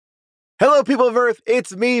Hello, people of Earth.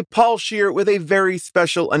 It's me, Paul Scheer, with a very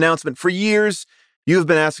special announcement. For years, you've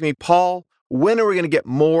been asking me, Paul, when are we going to get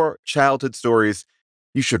more childhood stories?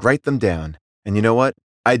 You should write them down. And you know what?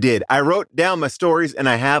 I did. I wrote down my stories and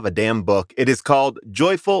I have a damn book. It is called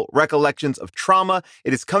Joyful Recollections of Trauma.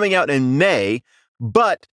 It is coming out in May,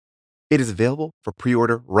 but it is available for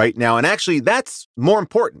pre-order right now. And actually, that's more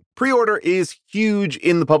important. Pre-order is huge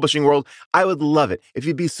in the publishing world. I would love it if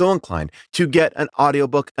you'd be so inclined to get an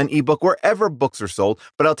audiobook, an ebook, wherever books are sold.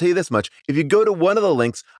 But I'll tell you this much. If you go to one of the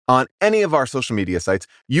links on any of our social media sites,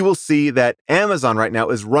 you will see that Amazon right now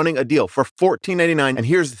is running a deal for $14.99. And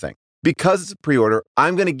here's the thing. Because it's a pre-order,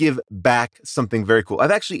 I'm going to give back something very cool. I've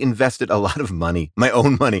actually invested a lot of money, my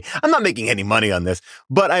own money. I'm not making any money on this,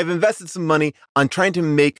 but I've invested some money on trying to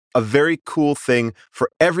make a very cool thing for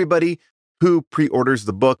everybody who pre-orders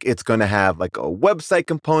the book. It's going to have like a website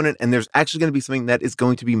component, and there's actually going to be something that is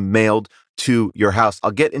going to be mailed to your house. I'll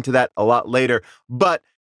get into that a lot later, but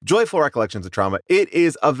Joyful Recollections of Trauma, it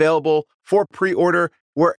is available for pre-order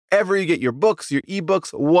wherever you get your books, your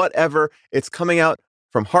ebooks, whatever. It's coming out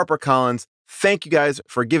from HarperCollins. Thank you guys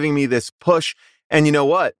for giving me this push. And you know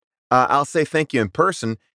what? I'll say thank you in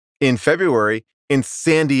person in February in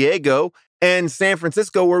San Diego and San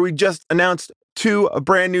Francisco, where we just announced two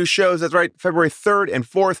brand new shows. That's right, February 3rd and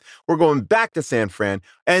 4th. We're going back to San Fran.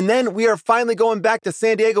 And then we are finally going back to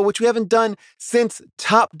San Diego, which we haven't done since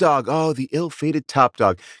Top Dog. Oh, the ill-fated Top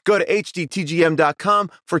Dog. Go to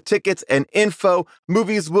hdtgm.com for tickets and info.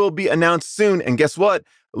 Movies will be announced soon. And guess what?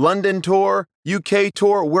 London tour, UK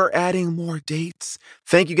tour, we're adding more dates.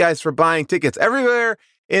 Thank you guys for buying tickets everywhere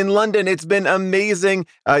in London. It's been amazing.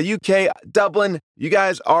 UK, Dublin, you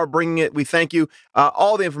guys are bringing it. We thank you.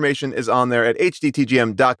 All the information is on there at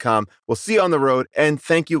hdtgm.com. We'll see you on the road. And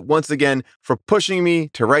thank you once again for pushing me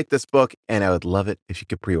to write this book. And I would love it if you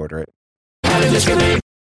could pre-order it.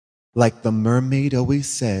 Like the mermaid always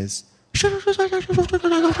says,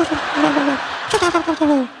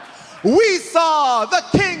 we saw the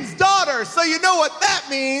king's daughter, so you know what that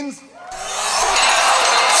means.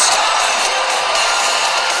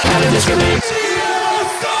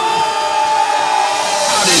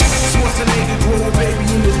 Schwarzenegger grew a baby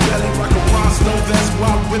in his belly, rock a rhinestone vest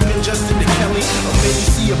while whipping Justin to Kelly. Or maybe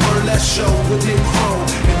see a burlesque show with Nick Crow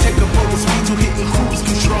and take up over speed to hitting cruise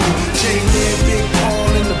control. J-Man, Big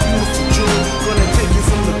Paul, and the beautiful June. Gonna take you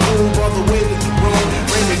from the groove all the way to the room.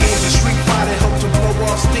 Raymond games a street fighter, help to blow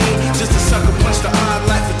off steam. Just a sucker punch the odd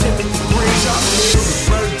life for Timothy Green. Sharp needle, the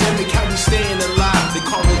birdemic, how we staying alive. They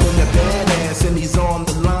call him the badass and he's on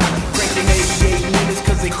the line. Cranking 88 minutes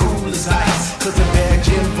cause they cool as ice. Cause the bad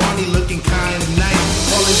Jim Varney looking kinda nice.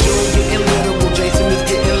 Paul and June getting literal, Jason is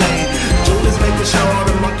getting laid. June is making sure all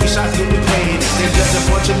the monkey shots get paid. They're just a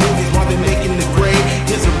bunch of movies while they're making the grade.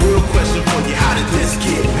 Here's a real question for you, how did this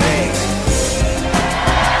get made?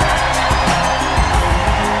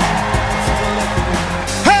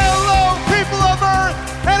 Hello, people of Earth,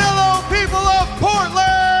 and hello, people of Portland!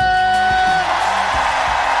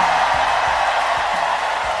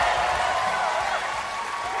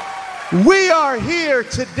 We are here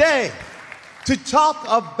today to talk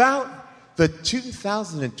about the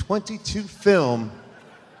 2022 film,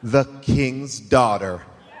 The King's Daughter.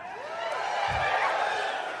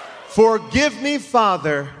 Forgive me,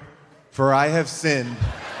 Father, for I have sinned.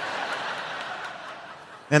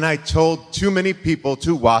 And I told too many people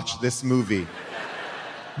to watch this movie.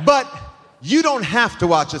 But you don't have to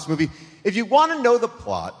watch this movie. If you want to know the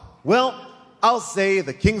plot, well, I'll say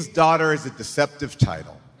The King's Daughter is a deceptive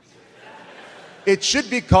title. It should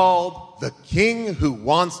be called The King Who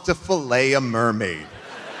Wants to Fillet a Mermaid.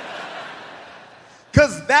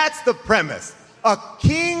 Because that's the premise. A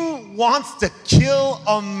king wants to kill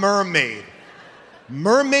a mermaid.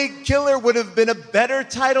 Mermaid Killer would have been a better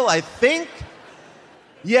title, I think.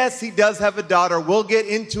 Yes, he does have a daughter. We'll get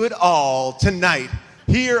into it all tonight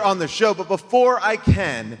here on the show. But before I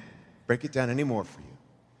can break it down any more for you,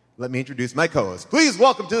 let me introduce my co-host. Please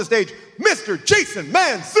welcome to the stage, Mr. Jason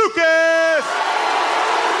Mantzoukas!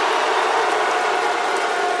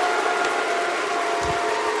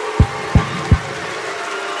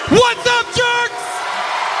 What's up, jerks?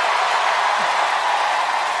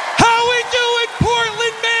 How we doing,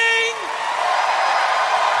 Portland, Maine?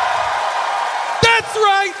 That's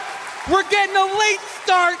right. We're getting a late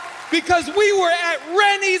start because we were at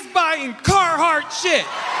Rennie's buying Carhartt shit.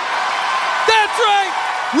 That's right.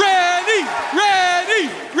 Rennie.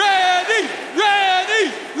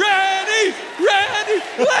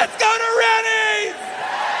 Let's go to Rennie's.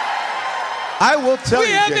 I will tell you,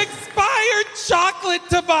 We have Jason. expired chocolate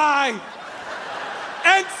to buy.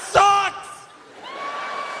 And socks.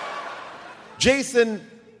 Jason,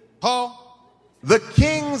 Paul? The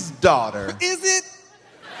king's daughter. Is it?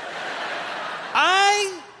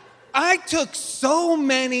 I took so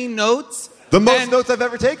many notes. The most notes I've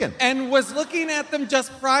ever taken. And was looking at them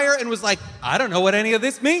just prior and was like, I don't know what any of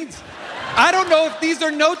this means. I don't know if these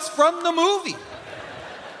are notes from the movie.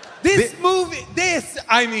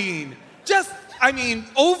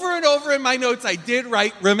 Over and over in my notes, I did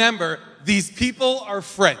write, remember, these people are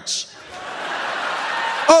French.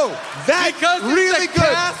 Oh, that's because really it's a good.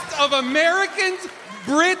 cast of Americans,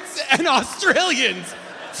 Brits, and Australians.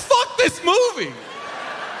 Fuck this movie.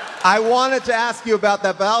 I wanted to ask you about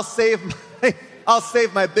that, but I'll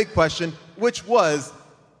save my big question, which was,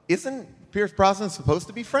 isn't Pierce Brosnan supposed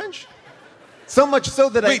to be French? So much so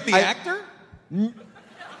that Wait, the actor?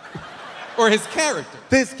 Or his character?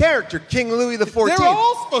 His character, King Louis XIV. They're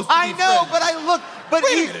all supposed to be I know, French. but I looked, but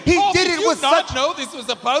Wait a minute, Paul, did it with Did you not such. know this was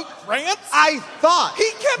about France? I thought He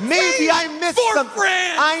kept maybe saying, I missed "For something.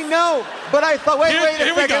 France." I know, but I thought. Wait a second.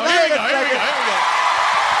 Here we go.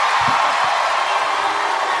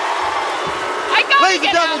 I gotta Ladies and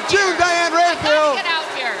get gentlemen, out June here. Diane I gotta Raphael. get out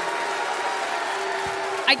here.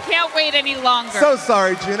 I can't wait any longer. So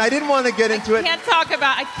sorry, June. I didn't want to get into it.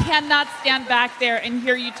 I cannot stand back there and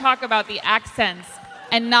hear you talk about the accents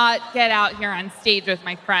and not get out here on stage with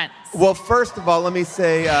my friends. Well, first of all, let me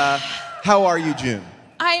say, how are you, June?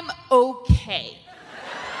 I'm okay.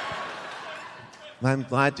 I'm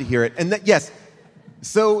glad to hear it. And yes,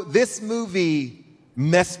 so this movie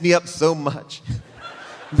messed me up so much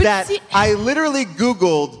that I literally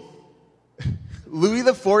Googled Louis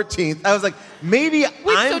XIV. I was like, maybe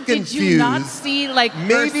I'm confused. Did you not see,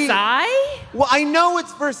 Versailles? Well, I know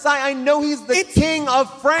it's Versailles. I know he's the king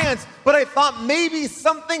of France. But I thought maybe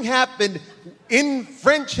something happened in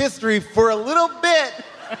French history for a little bit.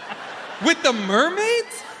 With the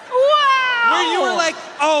mermaids? Wow! Where you were like,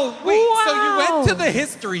 oh, wait, so you Wow. went to the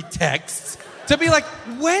history texts to be like,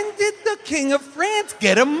 when did the King of France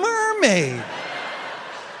get a mermaid?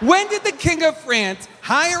 When did the King of France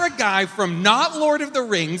hire a guy from not Lord of the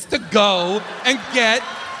Rings to go and get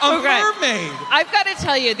a mermaid? I've got to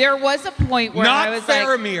tell you, there was a point where Not I was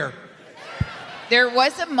Faramir. there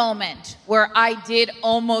was a moment where I did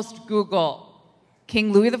almost Google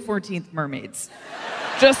King Louis XIV mermaids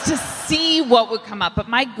just to see what would come up. But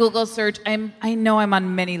my Google search, I know I'm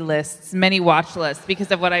on many lists, many watch lists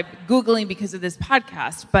because of what I'm Googling because of this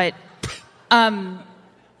podcast. But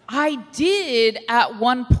I did at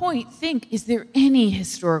one point think, is there any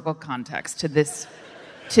historical context to this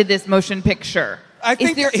motion picture? I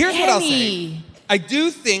think is there here's what I'll say. any? I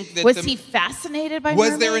do think that Was he fascinated by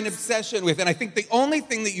was there an mermaids? obsession with, and I think the only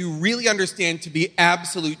thing that you really understand to be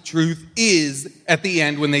absolute truth is at the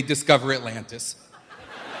end when they discover Atlantis.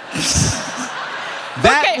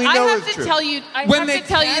 That Okay, we I know have is to true. tell you. I When have they to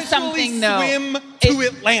tell you casually something, though. swim to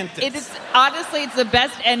Atlantis. It is honestly, it's the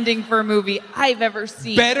best ending for a movie I've ever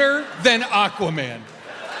seen. Better than Aquaman.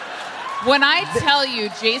 When I tell you,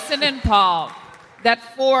 Jason and Paul, that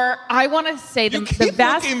I want to say the keep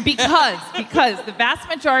vast looking because the vast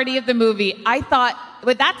majority of the movie, I thought,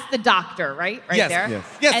 but that's the doctor, right Yes. there. Yes.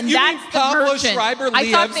 Yes, and you that's mean the Pablo merchant. Schreiber, I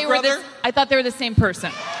thought Liev's they were brother? I thought they were the same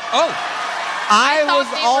person. Oh, I thought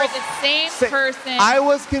was they all were the same person. I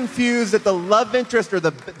was confused that the love interest or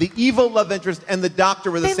the evil love interest and the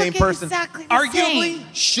doctor were the They same look person. Exactly the arguably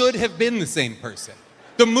same. should have been the same person.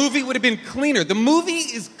 The movie would have been cleaner. The movie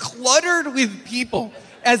is cluttered with people,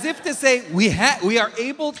 as if to say we are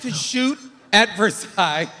able to shoot at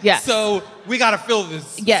Versailles. Yes. So we got to fill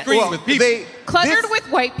this Yes. screen Well, with people. Cluttered with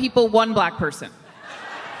white people, one black person.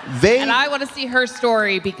 They And I want to see her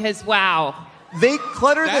story because, wow.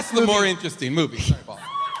 clutter That's this the movie. more interesting movie. Sorry, Paul.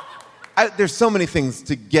 There's so many things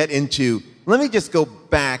to get into. Let me just go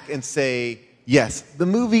back and say, yes, the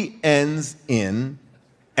movie ends in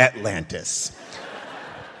Atlantis.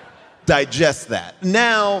 Digest that.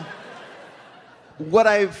 Now, what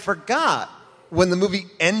I forgot when the movie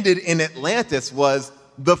ended in Atlantis was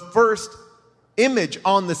the first image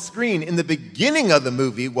on the screen in the beginning of the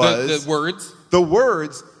movie was The words. the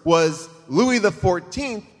words was Louis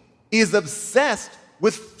XIV is obsessed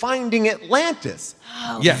with finding Atlantis.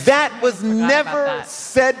 Yes. That was forgot about never that.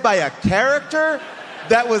 said by a character.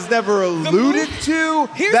 That was never alluded to.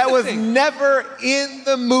 Here's That the was thing. never in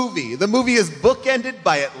the movie. The movie is bookended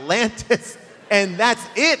by Atlantis, and that's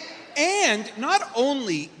it. And not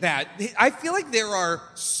only that, I feel like there are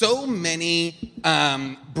so many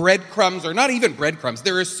breadcrumbs, or not even breadcrumbs.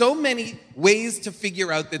 There are so many ways to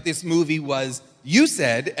figure out that this movie was,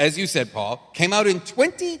 as you said, Paul, came out in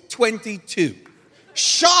 2022.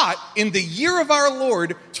 Shot in the year of our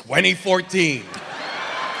Lord, 2014.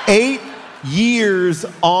 8 years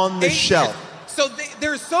on the 8 shelf. years. So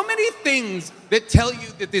there are so many things that tell you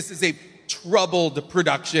that this is a troubled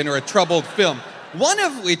production or a troubled film. One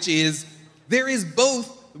of which is there is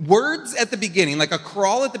both words at the beginning, like a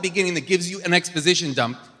crawl at the beginning that gives you an exposition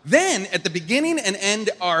dump. Then at the beginning and end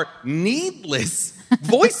are needless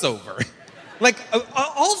voiceover. Like,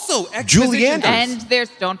 also exposition dumps. And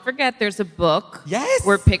don't forget, there's a book. Yes.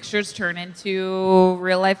 Where pictures turn into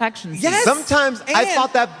real life action scenes. Yes. Sometimes I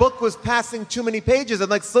thought that book was passing too many pages.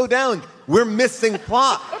 I'm like, slow down. We're missing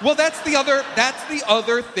plot. Well, that's the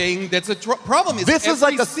other thing that's a problem is This every is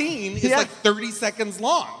like a scene is yeah. like 30 seconds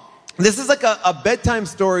long. This is like a bedtime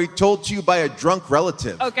story told to you by a drunk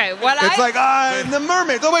relative. Okay, It's like, the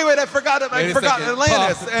mermaid. Oh, wait, I forgot Wait a forgot second.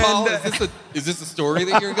 Atlantis. Paul, and is this a story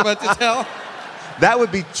that you're about to tell? that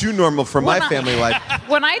would be too normal for my family life.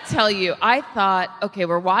 When I tell you, I thought, okay,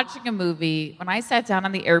 we're watching a movie. When I sat down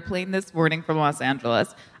on the airplane this morning from Los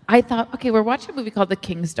Angeles, I thought, okay, we're watching a movie called The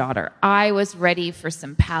King's Daughter. I was ready for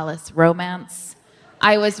some palace romance.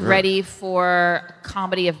 I was ready for a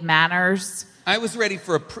comedy of manners. I was ready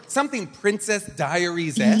for something Princess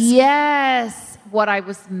Diaries-esque. Yes. What I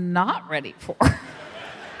was not ready for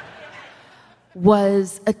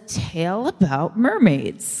was a tale about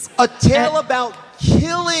mermaids. A tale about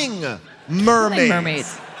killing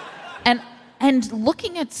mermaids. And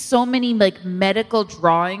looking at so many like medical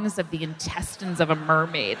drawings of the intestines of a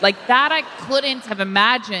mermaid. Like that I couldn't have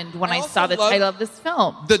imagined when I saw the title of this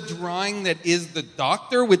film. The drawing that is the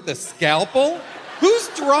doctor with the scalpel. Who's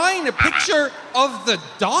drawing a picture of the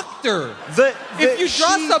doctor? If you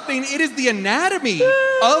draw something, it is the anatomy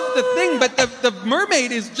of the thing, but the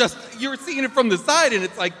mermaid is just, you're seeing it from the side, and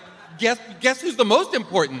it's like, guess who's the most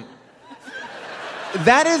important?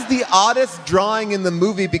 That is the oddest drawing in the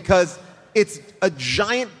movie because it's a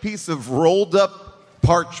giant piece of rolled up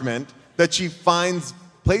parchment that she finds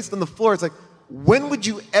placed on the floor. It's like, when would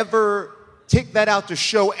you ever take that out to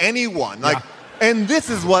show anyone? Like, and this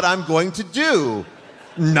is what I'm going to do.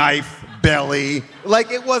 Knife, belly.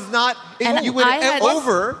 Like, it was not... I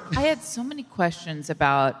had so many questions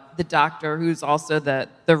about the doctor, who's also the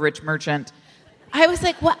rich merchant. I was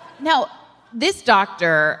like, what? Now, this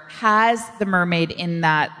doctor has the mermaid in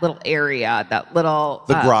that little area, that little...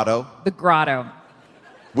 The grotto. The grotto.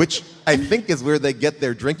 Which I think is where they get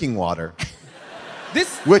their drinking water.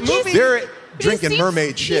 Movie... They're drinking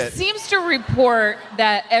mermaid shit. He seems to report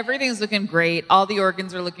that everything's looking great. All the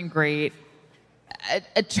organs are looking great. Her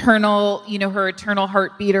eternal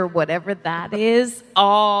heartbeat or whatever that is,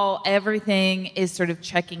 everything is sort of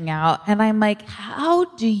checking out. And I'm like, how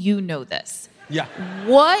do you know this? Yeah.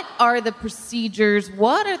 What are the procedures?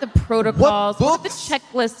 What are the protocols? What are the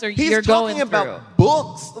checklists you're going through? He's talking about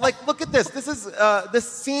books. Like, look at this. This is this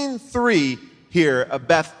scene 3 here,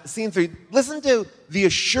 Beth. Scene 3. Listen to the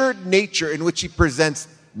assured nature in which he presents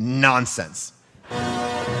nonsense.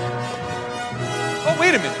 Oh,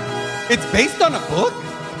 wait a minute. It's based on a book?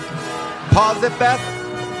 Pause it, Beth.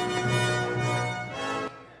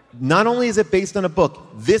 Not only is it based on a book,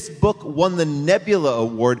 this book won the Nebula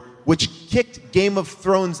Award, which kicked Game of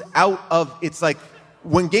Thrones out of... It's like,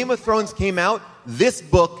 when Game of Thrones came out, this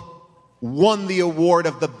book won the award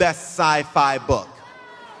of the best sci-fi book.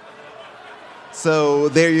 So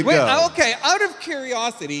there you go. Okay, out of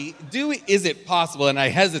curiosity, is it possible, and I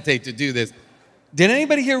hesitate to do this, did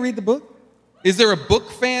anybody here read the book? Is there a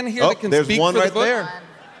book fan here that can speak for the book? There's one right there.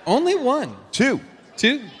 Only one. Two.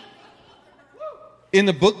 In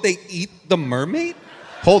the book, they eat the mermaid?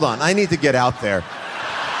 Hold on, I need to get out there.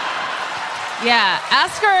 Yeah,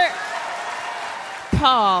 ask her,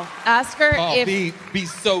 Paul. Ask her if... Be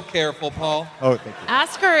so careful, Paul. Oh, thank you.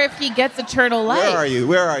 Ask her if he gets eternal life.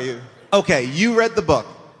 Where are you? Okay, you read the book.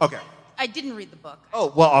 Okay. I didn't read the book.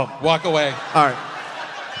 Oh, well... Walk away. All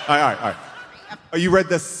right. Oh, you read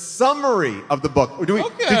the summary of the book.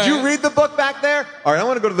 Did you read the book back there? All right, I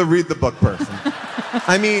want to go to the read the book person.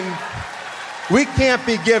 I mean, we can't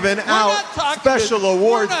be giving out special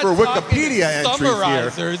awards for Wikipedia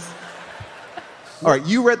entries here. All right,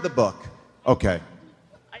 you read the book. Okay.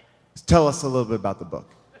 Tell us a little bit about the book.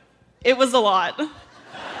 It was a lot.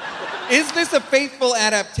 Is this a faithful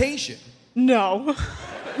adaptation? No.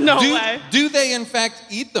 No way. Do they, in fact,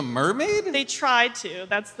 eat the mermaid? They tried to.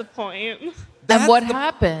 That's the point. And what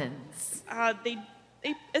happens? They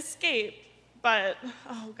escaped, but,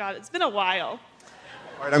 oh, God, it's been a while.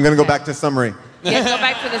 All right, I'm going to go back to summary. Yeah, go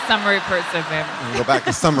back to the summary first, okay. Go back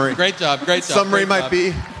to summary. Great job.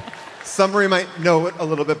 Summary might know it a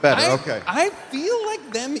little bit better. Okay. I feel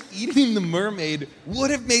like them eating the mermaid would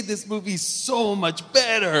have made this movie so much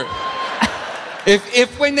better.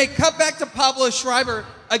 If when they cut back to Pablo Schreiber,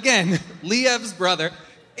 again, Liev's brother,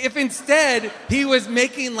 if instead he was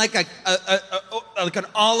making like like an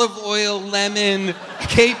olive oil, lemon,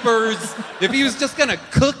 capers, if he was just gonna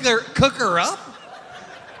cook her up.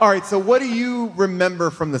 All right, so what do you remember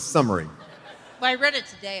from the summary? Well, I read it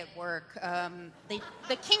today at work.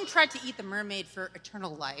 The king tried to eat the mermaid for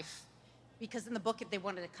eternal life because in the book they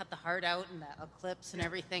wanted to cut the heart out and the eclipse and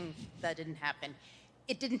everything. That didn't happen.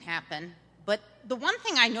 It didn't happen. But the one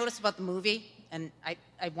thing I noticed about the movie, and I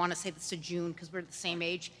want to say this to June because we're the same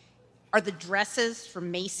age, are the dresses from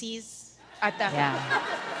Macy's. Yeah.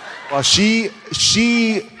 Well, she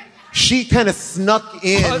kind of snuck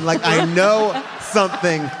in like I know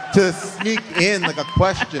something to sneak in like a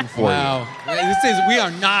question for Wow. We are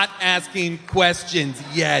not asking questions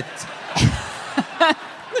yet.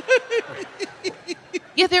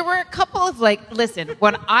 Yeah, there were a couple of listen,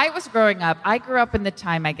 when I was growing up, I grew up in the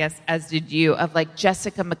time, I guess, as did you, of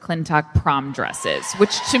Jessica McClintock prom dresses,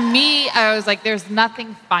 which to me, I was like, there's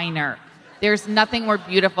nothing finer. There's nothing more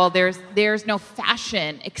beautiful. There's no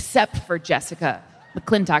fashion except for Jessica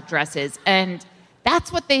McClintock dresses. And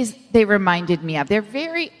that's what they reminded me of. They're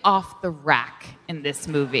very off the rack in this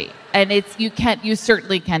movie. And you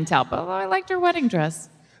certainly can tell, but I liked her wedding dress.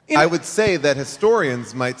 I would say that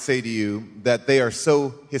historians might say to you that they are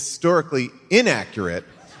so historically inaccurate.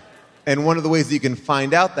 And one of the ways that you can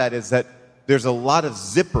find out that is that there's a lot of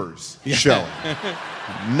zippers showing.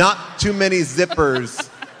 Not too many zippers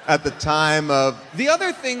at the time of the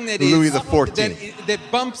other thing that Louis is XIV. that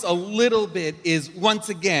bumps a little bit is, once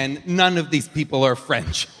again, none of these people are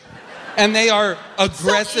French. And they are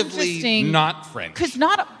aggressively not French. Because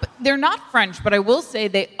they're not French, but I will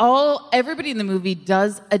say everybody in the movie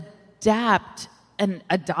does adapt and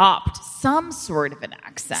adopt some sort of an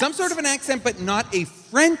accent. Some sort of an accent, but not a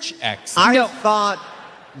French accent. I thought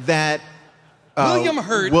that William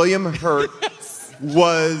Hurt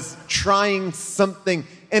was trying something,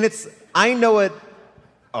 and I know it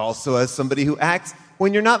also as somebody who acts,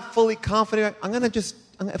 when you're not fully confident,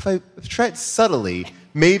 if I try it subtly,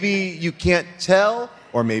 maybe you can't tell,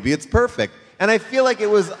 or maybe it's perfect. And I feel like it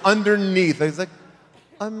was underneath. I was like,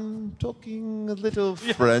 I'm talking a little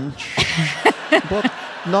French, but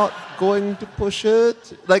not going to push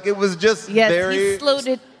it. Like, it was just very... Yes, he slowed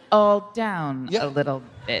it all down a little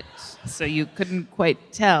bit, so you couldn't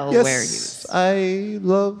quite tell where he was I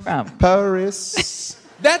love from. Paris.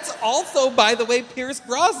 That's also, by the way, Pierce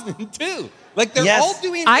Brosnan, too. Like, they're all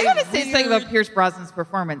doing I gotta say something about Pierce Brosnan's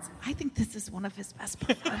performance. I think this is one of his best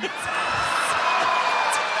performances.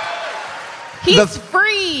 He's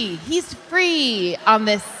free. He's free on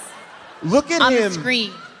this. Look at on him. the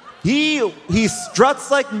screen. He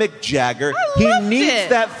struts like Mick Jagger. He needs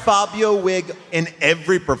that Fabio wig in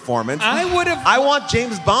every performance. I want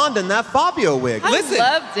James Bond in that Fabio wig. Listen,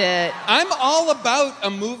 I loved it. I'm all about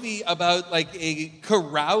a movie about like a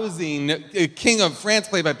carousing king of France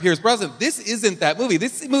played by Pierce Brosnan. This isn't that movie.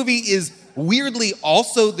 This movie is weirdly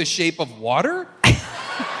also The Shape of Water,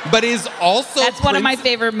 but is also That's one of my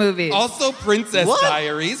favorite movies. Also Princess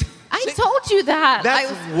Diaries. I told you that. That's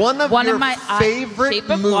one of your my favorite Shape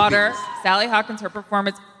of movies. Water, Sally Hawkins, her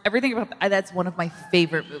performance, everything about that's one of my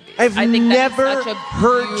favorite movies. I've I think never that is such a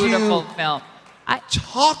heard beautiful you film.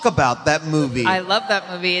 talk about that movie. I love that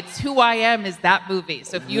movie. It's Who I Am is that movie.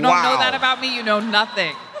 So if you don't know that about me, you know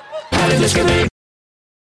nothing. All right,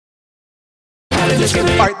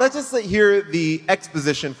 let's just hear the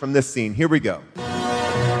exposition from this scene. Here we go.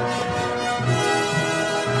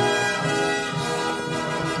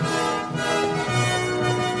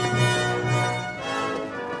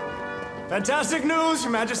 Fantastic news,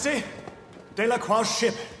 Your Majesty. Delacroix's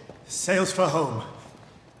ship sails for home,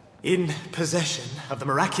 in possession of the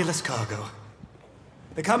miraculous cargo.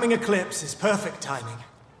 The coming eclipse is perfect timing.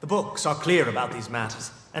 The books are clear about these matters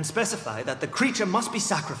and specify that the creature must be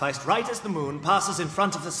sacrificed right as the moon passes in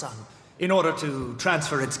front of the sun in order to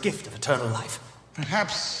transfer its gift of eternal life.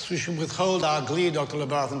 Perhaps we should withhold our glee, Dr.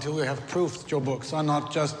 Labarthe, until we have proof that your books are not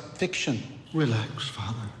just fiction. Relax,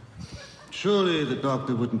 Father. Surely the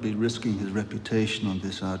doctor wouldn't be risking his reputation on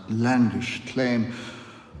this outlandish claim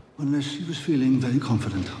unless he was feeling very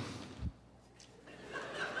confident.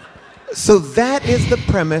 So that is the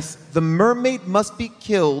premise. The mermaid must be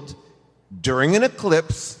killed during an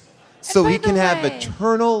eclipse so he can have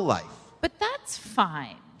eternal life. But that's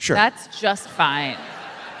fine. Sure. That's just fine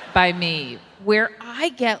by me. Where I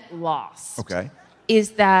get lost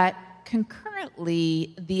is that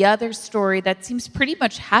concurrently, the other story that seems pretty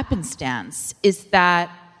much happenstance is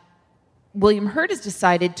that William Hurt has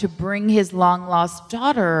decided to bring his long-lost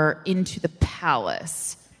daughter into the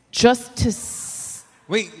palace just to...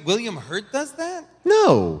 Wait, William Hurt does that?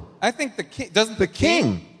 No. I think the king... Doesn't the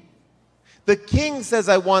king? The king says,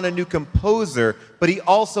 I want a new composer, but he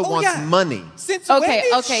also wants money. Since Okay,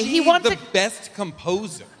 when is okay, she he wants the a- best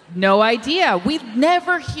composer? No idea. We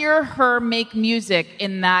never hear her make music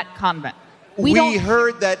in that convent. We don't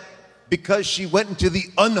heard that because she went into the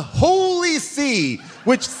unholy sea,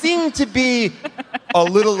 which seemed to be a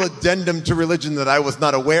little addendum to religion that I was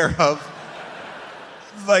not aware of.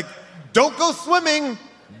 Like, don't go swimming.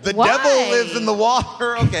 The Why? devil lives in the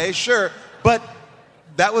water. Okay, sure. But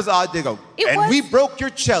that was odd to go. We broke your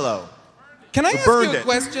cello. Can I We ask burned you a it.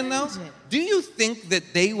 question, though? Do you think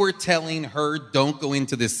that they were telling her, don't go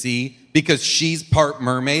into the sea because she's part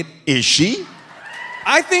mermaid? Is she?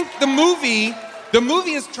 I think the movie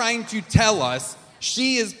is trying to tell us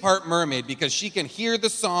she is part mermaid because she can hear the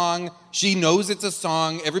song. She knows it's a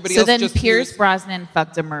song. Everybody So else then just Pierce hears. Brosnan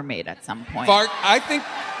fucked a mermaid at some point. I think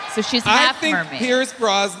So she's half I think mermaid. Pierce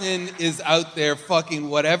Brosnan is out there fucking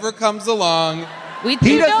whatever comes along. We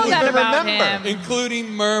do know doesn't that even about remember. him.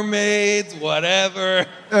 Including mermaids, whatever.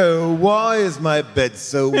 Oh, why is my bed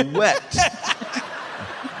so wet?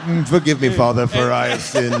 Forgive me, Father, for I have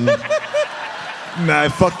sinned. I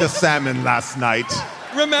fucked a salmon last night.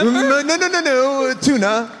 Remember? No,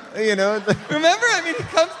 tuna. You know. Remember? I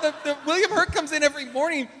mean, William Hurt comes in every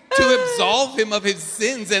morning to absolve him of his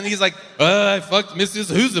sins, and he's like, I fucked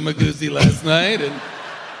Mrs. Hoozamagoozy last night, and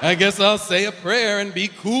I guess I'll say a prayer and be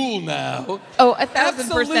cool now. Oh, 1,000%.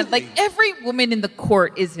 Absolutely. Like every woman in the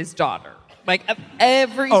court is his daughter. Like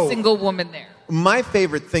every single woman there. My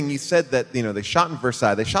favorite thing, you said that, they shot in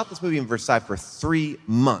Versailles. They shot this movie in Versailles for 3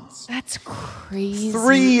 months. That's crazy.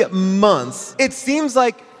 3 months. It seems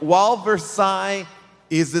like while Versailles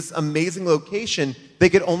is this amazing location, they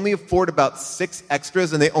could only afford about 6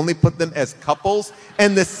 extras, and they only put them as couples.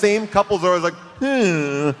 And the same couples are always like,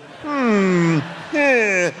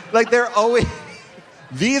 like they're always.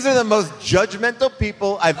 These are the most judgmental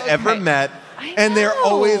people I've ever met, and they're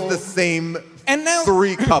always the same. And now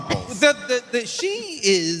 3 couples. She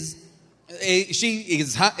is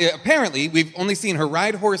apparently, we've only seen her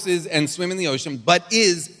ride horses and swim in the ocean, but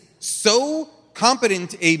is so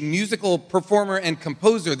competent a musical performer and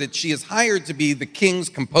composer that she is hired to be the king's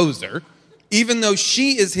composer. Even though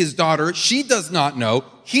she is his daughter, she does not know.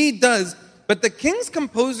 He does. But the king's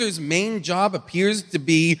composer's main job appears to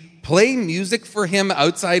be play music for him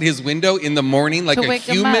outside his window in the morning like To a wake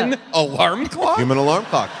him human up. alarm clock. Human alarm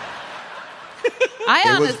clock. I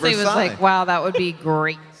It was honestly was Versailles. like, wow, that would be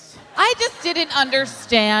great. I just didn't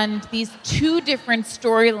understand these 2 different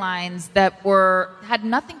storylines that had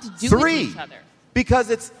nothing to do 3. with each other. Because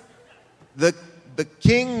it's the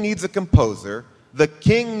king needs a composer. The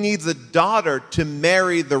king needs a daughter to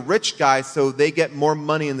marry the rich guy so they get more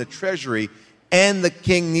money in the treasury. And the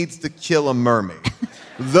king needs to kill a mermaid.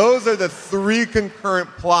 Those are the 3 concurrent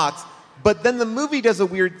plots. But then the movie does a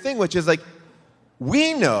weird thing, which is like,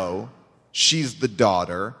 we know she's the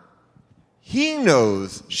daughter. He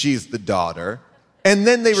knows she's the daughter. And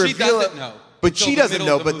then they She reveal doesn't it. know But until she the doesn't middle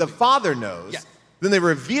know, of the but the movie. father knows. Yeah. Then they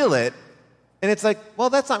reveal it. And it's like, well,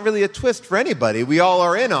 that's not really a twist for anybody. We all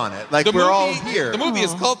are in on it. Like, we're all here. The movie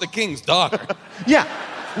is called The King's Daughter. Yeah,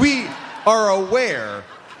 we are aware.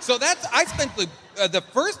 So I spent the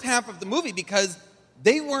first half of the movie because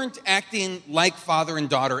they weren't acting like father and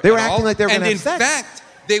daughter They were at all. acting like they were And gonna in have sex. fact,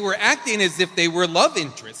 they were acting as if they were love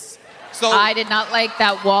interests. So I did not like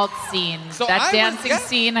that waltz scene. So That I was- dancing yeah.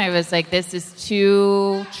 scene, I was like, this is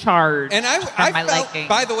too charged and for I my felt, liking.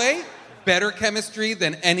 by the way, better chemistry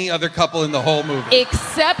than any other couple in the whole movie.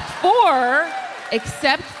 except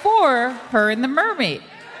for her and the mermaid.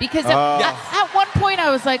 Because at one point I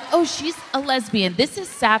was like, oh, she's a lesbian. This is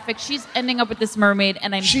sapphic. She's ending up with this mermaid,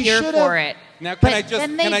 and I'm She here should've- for it. Now, But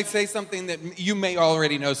then can I say something that you may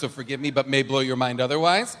already know, so forgive me, but may blow your mind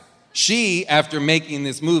otherwise? She, after making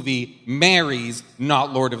this movie, marries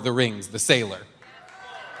not Lord of the Rings, the sailor.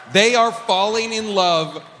 They are falling in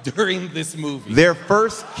love during this movie. Their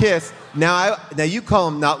first kiss. Now you call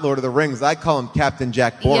him not Lord of the Rings. I call him Captain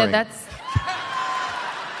Jack Boring. Yeah, that's.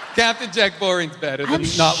 Captain Jack Boring's better than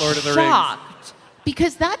I'm not Lord of the Rings. shocked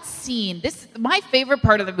because that scene. My favorite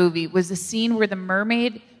part of the movie was the scene where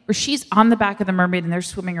where she's on the back of the mermaid and they're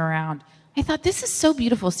swimming around. I thought this is so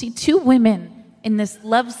beautiful. See 2 women in this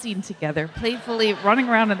love scene together, playfully running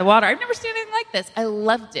around in the water. I've never seen anything like this. I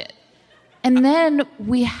loved it. And then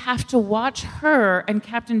we have to watch her and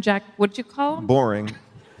Captain Jack. What'd you call him? Boring.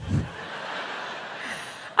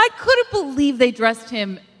 I couldn't believe they dressed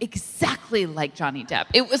him exactly like Johnny Depp.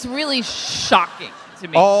 It was really shocking to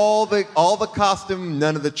me. All the costume,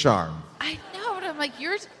 none of the charm. I know, but I'm like,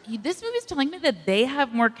 this movie's telling me that they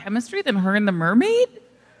have more chemistry than her and the mermaid?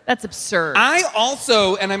 That's absurd. I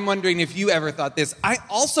also, and I'm wondering if you ever thought this, I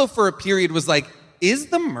also for a period was like, is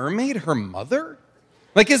the mermaid her mother?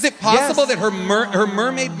 Like, is it possible that her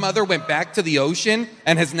mermaid mother went back to the ocean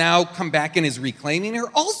and has now come back and is reclaiming her?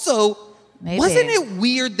 Also, wasn't it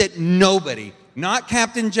weird that nobody, not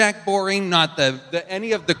Captain Jack Boring, not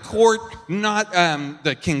any of the court, not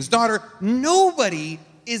the king's daughter, nobody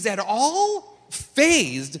is at all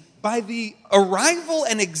fazed by the arrival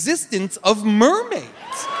and existence of mermaids?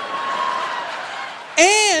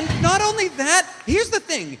 And not only that, here's the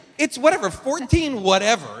thing. It's 14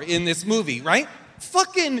 whatever in this movie, right?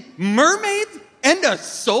 Fucking mermaids and a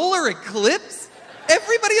solar eclipse?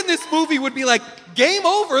 Everybody in this movie would be like, game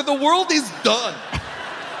over, the world is done.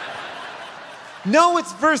 No,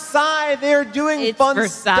 it's Versailles. They're doing fun stuff.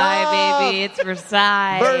 It's Versailles, baby. It's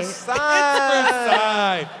Versailles. Versailles. It's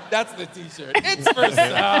Versailles. That's the t-shirt. It's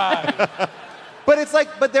Versailles.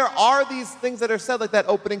 But there are these things that are said, like that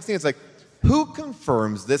opening scene. It's like, who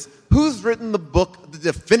confirms this? Who's written the book, the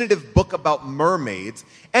definitive book about mermaids?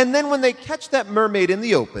 And then when they catch that mermaid in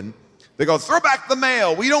the open, they go, throw back the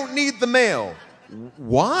mail. We don't need the mail.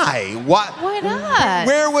 Why? Why not?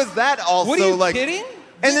 Where was that also? What are you kidding?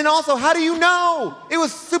 And then also, how do you know? It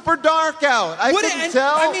was super dark out. I couldn't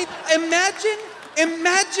tell. I mean,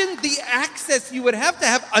 imagine the access you would have to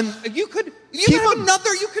have. What?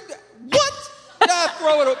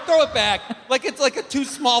 Throw it back. Like it's like a too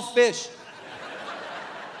small fish.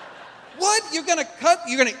 What? You're gonna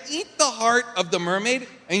eat the heart of the mermaid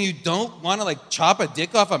and you don't want to like chop a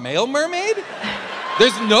dick off a male mermaid?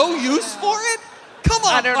 There's no use for it? Come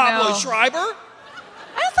on, Pablo Schreiber.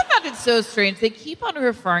 I also found it so strange. They keep on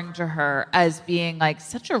referring to her as being like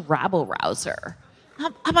such a rabble-rouser.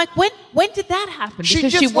 I'm like, when did that happen?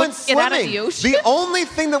 Because she wouldn't get out of the ocean? The only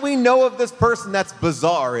thing that we know of this person that's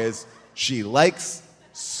bizarre is she likes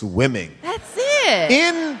swimming. That's it.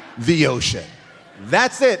 In the ocean.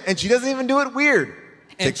 That's it. And she doesn't even do it weird.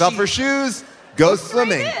 Takes off her shoes, goes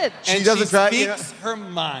swimming. She speaks her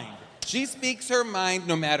mind. She speaks her mind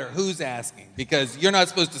no matter who's asking, because you're not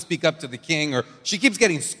supposed to speak up to the king, or she keeps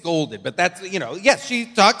getting scolded. But that's, yes, she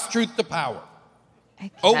talks truth to power.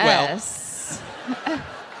 Oh, well.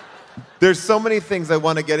 There's so many things I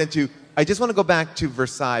want to get into. I just want to go back to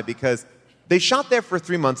Versailles because they shot there for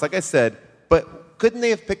 3 months, like I said, but couldn't they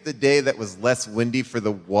have picked a day that was less windy for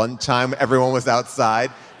the one time everyone was outside?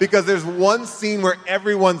 Because there's one scene where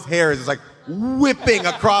everyone's hair is just like whipping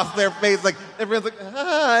across their face. Like, everyone's like,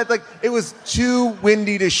 It's like, it was too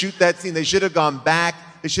windy to shoot that scene. They should have gone back.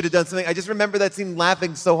 They should have done something. I just remember that scene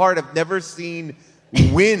laughing so hard. I've never seen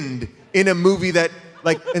wind in a movie that,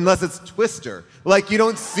 like, unless it's Twister. Like, you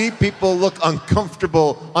don't see people look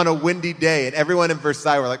uncomfortable on a windy day. And everyone in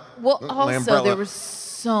Versailles were like, well, also, there were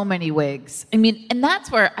so many wigs. I mean, and that's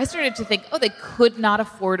where I started to think, they could not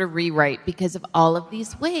afford a rewrite because of all of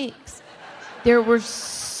these wigs. There were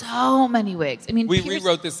so many wigs. I mean, we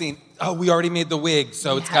rewrote the scene. Oh, we already made the wig,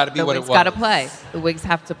 so it's got to be what it was. The wigs got to play. The wigs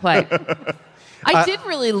have to play. I did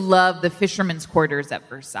really love the fishermen's quarters at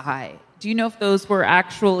Versailles. Do you know if those were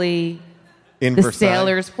actually in the Versailles?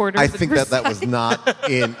 sailors' quarters? I think that was not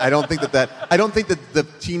in. I don't think that the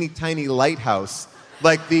teeny tiny lighthouse,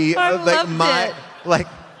 like the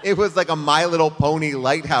it was like a My Little Pony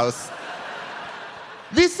lighthouse.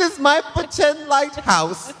 This is my pretend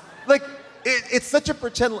lighthouse. Like, it's such a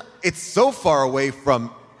pretend. It's so far away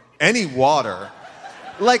from any water.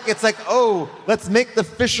 Like, it's like, let's make the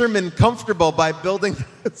fishermen comfortable by building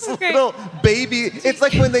this little baby. It's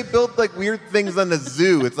like when they build like weird things on a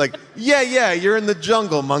zoo. It's like, yeah, you're in the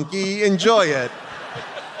jungle, monkey. Enjoy it.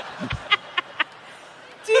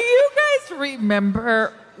 Do you guys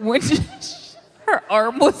remember when her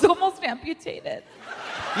arm was almost amputated?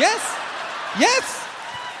 Yes.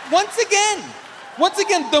 Once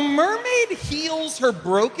again, the mermaid heals her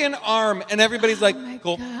broken arm, and everybody's like,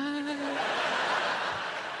 cool. God.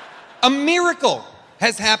 A miracle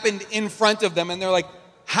has happened in front of them, and they're like,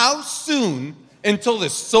 how soon until the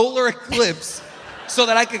solar eclipse so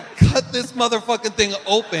that I could cut this motherfucking thing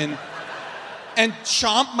open and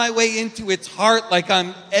chomp my way into its heart like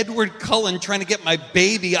I'm Edward Cullen trying to get my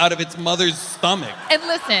baby out of its mother's stomach. And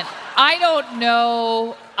listen, I don't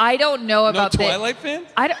know about Twilight fans?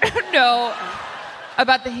 I don't know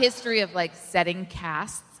about the history of like setting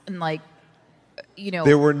casts and like,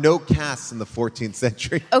 There were no casts in the 14th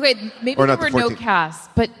century. Okay, maybe there were no casts,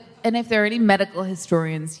 and if there are any medical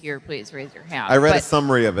historians here, please raise your hand. I read a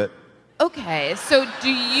summary of it. Okay, so do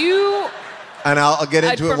you... And I'll get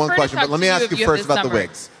into it in one question, but let me ask you first about the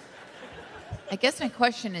wigs. I guess my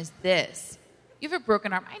question is this. You have a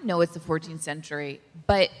broken arm. I know it's the 14th century,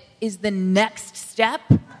 but is the next step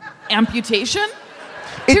amputation?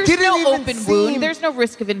 There's didn't no even open seem- wound. There's no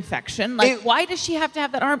risk of infection. Like, why does she have to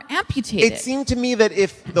have that arm amputated? It seemed to me that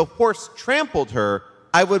if the horse trampled her,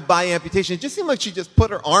 I would buy amputation. It just seemed like she just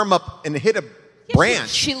put her arm up and hit a branch.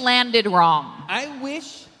 She landed wrong. I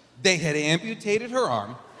wish they had amputated her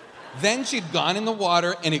arm, then she'd gone in the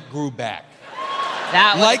water and it grew back.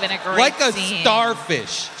 That would have been a great like a scene.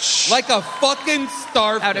 starfish. Like a fucking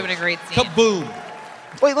starfish. That would have been a great scene.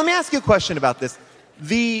 Kaboom. Wait, let me ask you a question about this.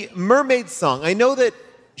 The mermaid song, I know that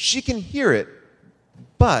she can hear it,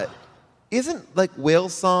 but isn't like whale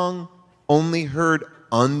song only heard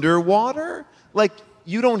underwater? Like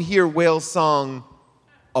you don't hear whale song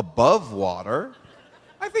above water.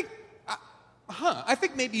 I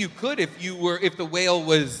think maybe you could if the whale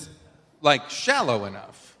was like shallow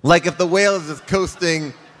enough. Like if the whale is just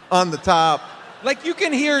coasting on the top. Like you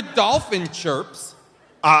can hear dolphin chirps.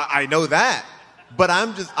 I know that. But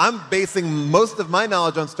I'm basing most of my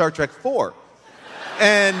knowledge on Star Trek 4.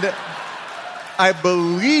 And I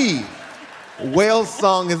believe whale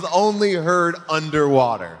song is only heard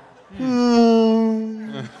underwater.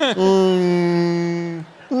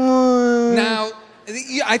 Now,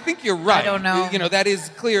 I think you're right. I don't know. You know, that is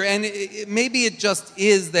clear. And maybe it just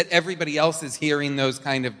is that everybody else is hearing those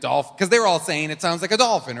kind of dolphin, because they're all saying it sounds like a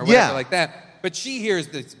dolphin or whatever like that. But she hears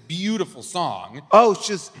this beautiful song. Oh, it's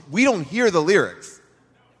just, we don't hear the lyrics.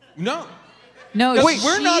 No. No, Wait,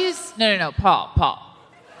 we're not- No, Paul.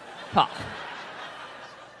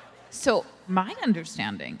 So my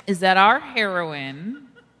understanding is that our heroine,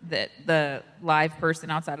 that the live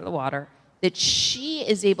person outside of the water, that she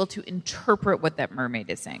is able to interpret what that mermaid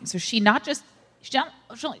is saying. So she doesn't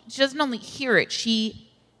only hear it, she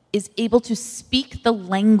is able to speak the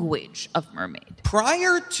language of mermaid.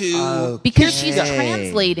 Prior to... Because she's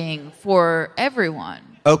translating for everyone.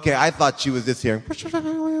 Okay, I thought she was just hearing.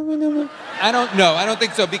 I don't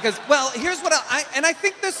think so, because, well, here's what I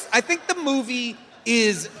think the movie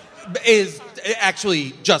is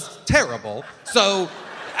actually just terrible. So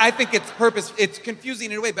I think it's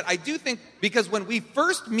confusing in a way, but I do think, because when we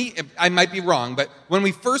first meet, I might be wrong, but when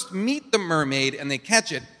we first meet the mermaid and they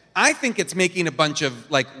catch it, I think it's making a bunch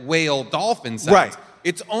of like whale dolphin sounds. Right.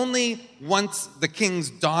 It's only once the king's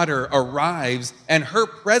daughter arrives and her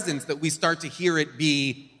presence that we start to hear it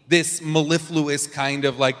be this mellifluous kind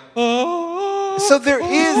of like, So there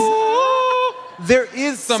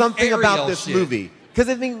is Some something about Ariel this shit. movie. Because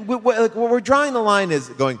I think what we're drawing the line is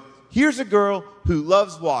going, here's a girl who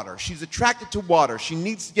loves water. She's attracted to water. She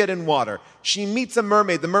needs to get in water. She meets a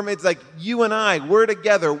mermaid. The mermaid's like, you and I, we're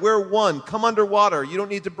together. We're one. Come underwater. You don't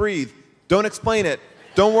need to breathe. Don't explain it.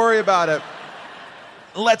 Don't worry about it.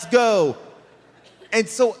 Let's go. And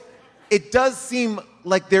so it does seem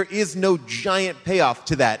like there is no giant payoff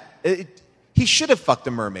to that. He should have fucked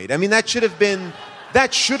a mermaid. I mean, that should have been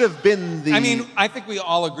the... I mean, I think we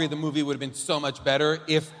all agree the movie would have been so much better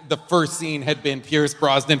if the first scene had been Pierce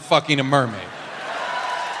Brosnan fucking a mermaid.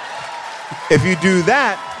 If you do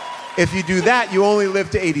that, you only live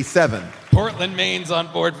to 87. Portland, Maine's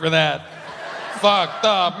on board for that. Fuck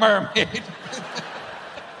the mermaid.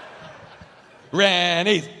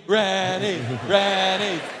 Rennie's.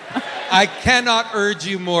 I cannot urge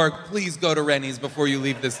you more. Please go to Rennie's before you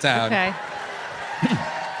leave this town. Okay.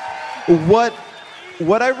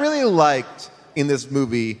 What I really liked in this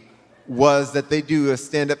movie was that they do a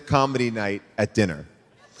stand-up comedy night at dinner.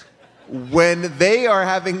 When they are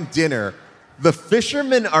having dinner, the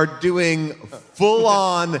fishermen are doing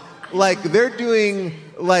full-on, like they're doing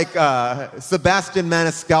like Sebastian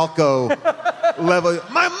Maniscalco level.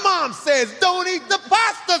 My mom says, "Don't eat the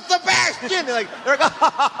pasta, Sebastian." They're like, "Oh,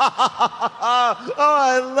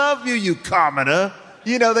 I love you, you commoner."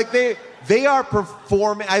 You know, like they are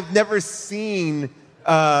performing. I've never seen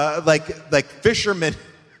like fishermen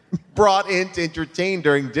brought in to entertain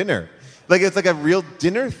during dinner. Like it's like a real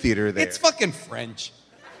dinner theater there. It's fucking French.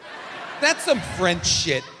 That's some French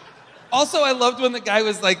shit. Also, I loved when the guy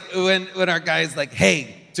was like, when our guy's like,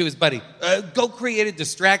 hey, to his buddy, go create a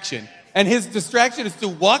distraction. And his distraction is to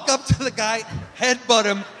walk up to the guy, headbutt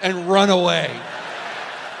him, and run away.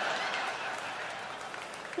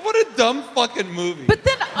 What a dumb fucking movie. But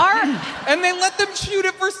then And they let them shoot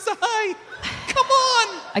at Versailles. Come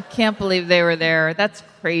on. I can't believe they were there. That's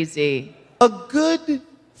crazy. A good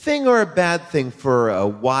thing or a bad thing for a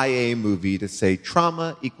YA movie to say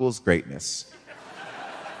trauma equals greatness?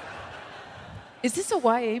 Is this a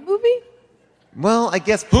YA movie? Well, I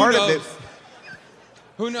guess part of it.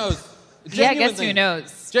 Who knows? Yeah, I guess who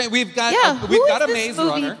knows? We've got who a is this Maze movie?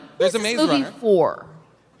 Runner. Who There's is a this Maze movie Runner. for?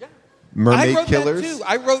 Mermaid I wrote Killers? that too.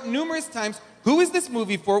 I wrote numerous times, who is this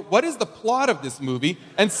movie for? What is the plot of this movie?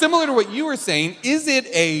 And similar to what you were saying, is it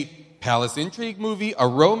a palace intrigue movie, a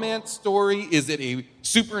romance story? Is it a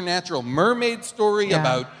supernatural mermaid story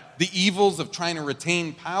about the evils of trying to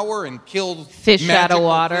retain power and kill fish out of magical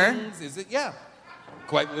water? things? Is it? Yeah,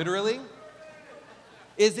 quite literally.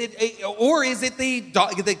 Is it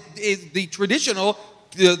the traditional?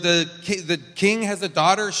 The king has a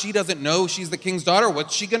daughter. She doesn't know she's the king's daughter.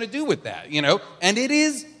 What's she going to do with that? You know? And it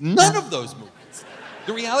is none of those movies.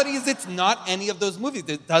 The reality is it's not any of those movies.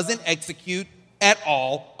 It doesn't execute at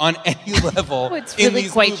all on any level. It's in really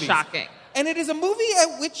these quite movies. shocking. And it is a movie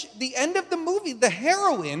at which the end of the movie, the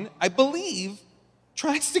heroine, I believe,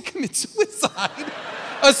 tries to commit suicide,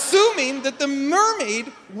 assuming that the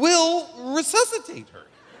mermaid will resuscitate her.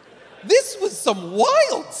 This was some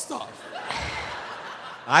wild stuff.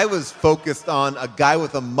 I was focused on a guy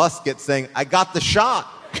with a musket saying, "I got the shot."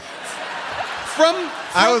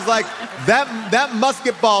 I was like, that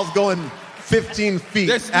musket ball's going 15 feet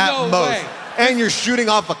There's at no most. way. And you're shooting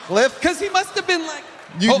off a cliff? Because he must have been like...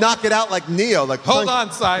 You knock it out like Neo. Like, hold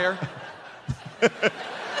on, sire.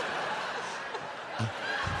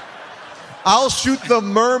 I'll shoot the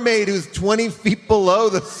mermaid who's 20 feet below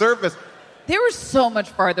the surface. They were so much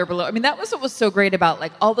farther below. I mean, that was what was so great about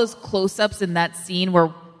like all those close-ups in that scene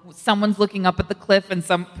where someone's looking up at the cliff and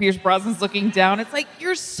Pierce Brosnan's looking down. It's like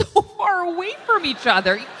you're so far away from each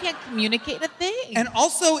other. You can't communicate a thing. And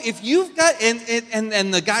also, if you've got and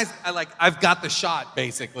the guys, I've got the shot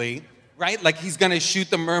basically, right? Like he's gonna shoot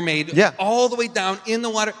the mermaid all the way down in the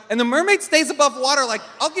water, and the mermaid stays above water. Like,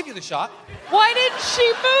 I'll give you the shot. Why didn't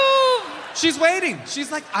she move? She's waiting.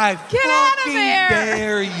 She's like, I Get out of fucking there.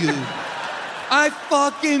 dare you. I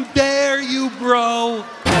fucking dare you, bro.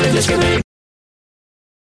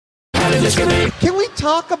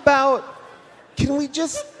 Can we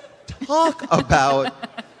just talk about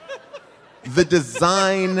the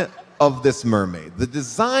design of this mermaid? The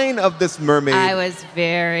design of this mermaid. I was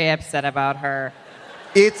very upset about her.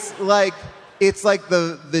 It's like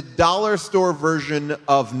the dollar store version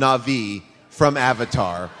of Na'vi from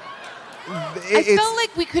Avatar. I felt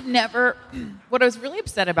like we could never, what I was really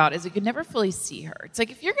upset about is we could never fully see her. It's like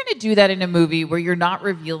if you're going to do that in a movie where you're not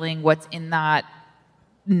revealing what's in that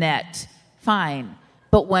net, fine.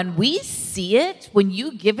 But when we see it, when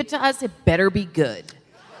you give it to us, it better be good.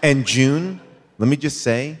 And June, let me just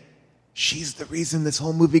say, she's the reason this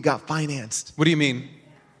whole movie got financed. What do you mean?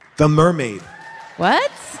 The mermaid.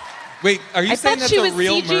 What? Wait, are you saying that's a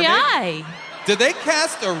real mermaid? CGI. Did they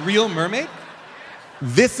cast a real mermaid?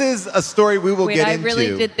 This is a story we will get I into. really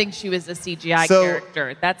did think she was a CGI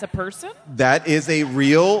character. That's a person? That is a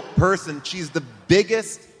real person. She's the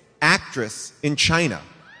biggest actress in China.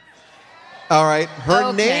 All right.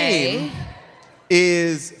 Her name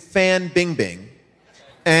is Fan Bingbing.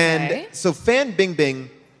 And so Fan Bingbing,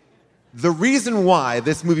 the reason why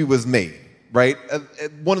this movie was made, right?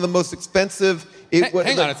 One of the most expensive...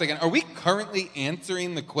 Hang on a second. Are we currently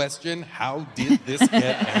answering the question, how did this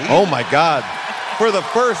get made? Oh, my God. For the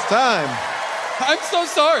first time. I'm so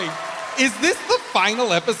sorry. Is this the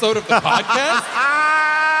final episode of the podcast?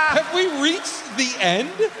 Have we reached the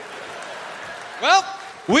end? Well,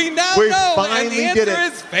 we now know, and the answer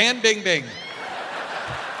is Fan Bingbing.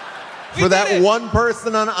 For that one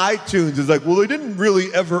person on iTunes is like, well, they didn't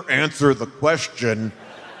really ever answer the question.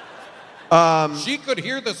 She could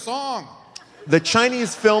hear the song. The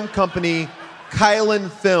Chinese film company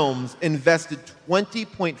Kylan Films invested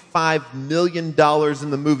 $20.5 million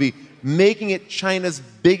in the movie, making it China's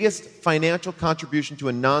biggest financial contribution to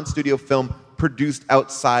a non-studio film produced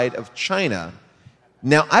outside of China.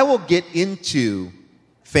 Now, I will get into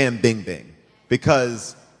Fan Bingbing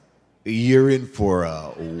because you're in for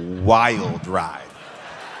a wild ride.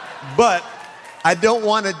 But I don't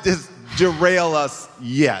want to just derail us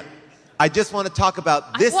yet. I just want to talk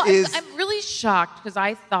about this. I'm really shocked because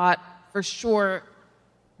I thought for sure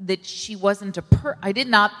that she wasn't I did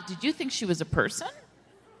not. Did you think she was a person?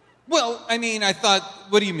 Well, I mean, I thought,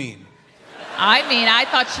 what do you mean? I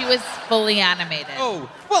thought she was fully animated.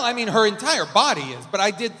 Oh, well, I mean, her entire body is, but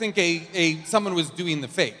I did think someone was doing the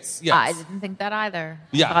face. Yes. I didn't think that either.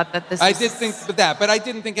 Yeah. I thought that I did think that, but I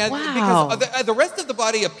didn't think Wow. because the rest of the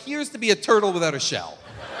body appears to be a turtle without a shell.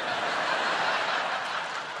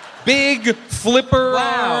 Big flipper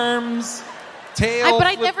arms, tail. But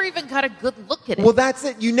I never even got a good look at it. Well, that's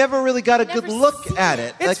it. You never really got a good look at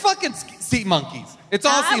it. It's fucking sea monkeys. It's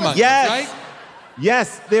all sea monkeys, yes. right?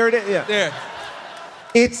 Yes, there it is. Yeah. There.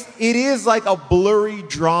 It is like a blurry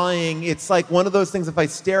drawing. It's like one of those things, if I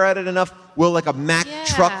stare at it enough, will like a Mack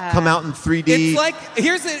truck come out in 3D? It's like,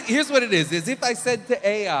 here's what it is if I said to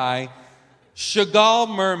AI, Chagall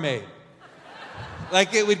mermaid.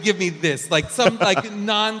 Like it would give me this, like some like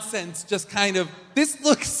nonsense, just kind of. This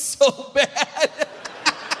looks so bad.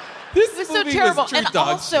 This It was so movie terrible. was true And dog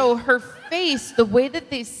also, shit. her face, the way that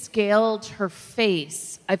they scaled her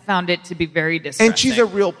face, I found it to be very distressing. And she's a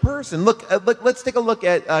real person. Look, let's take a look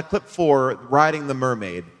at clip 4, Riding the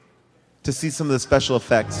Mermaid, to see some of the special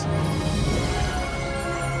effects.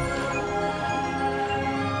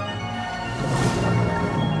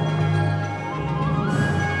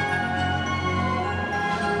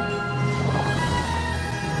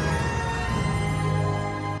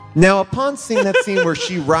 Now, upon seeing that scene where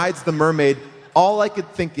she rides the mermaid, all I could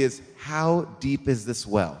think is, how deep is this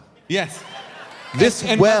well? Yes. This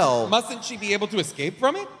And well, mustn't she be able to escape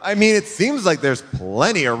from it? I mean, it seems like there's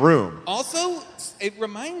plenty of room. Also, it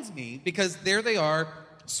reminds me, because there they are,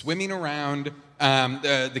 swimming around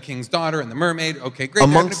the king's daughter and the mermaid. Okay, great. They're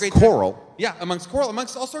having a Amongst great time. coral. Yeah, amongst coral,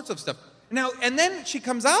 amongst all sorts of stuff. Now, and then she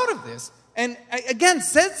comes out of this and, again,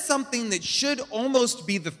 says something that should almost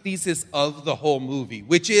be the thesis of the whole movie,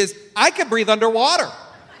 which is, I can breathe underwater.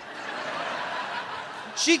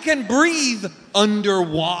 She can breathe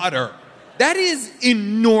underwater. That is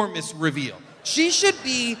enormous reveal. She should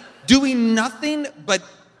be doing nothing but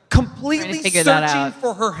completely figure that searching out.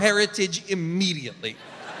 for her heritage immediately.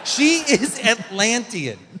 She is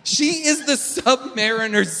Atlantean. She is the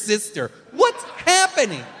submariner's sister. What's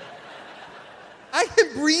happening? I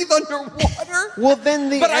can breathe underwater? Well, then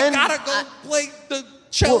the But end. I gotta go play the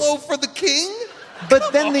cello for the king? But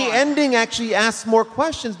Come then the on. ending actually asks more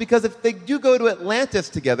questions, because if they do go to Atlantis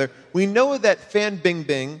together, we know that Fan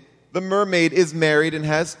Bingbing, the mermaid, is married and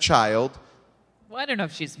has child. Well, I don't know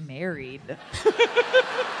if she's married.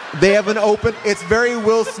 They have an open, it's very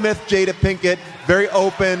Will Smith, Jada Pinkett, very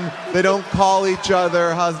open. They don't call each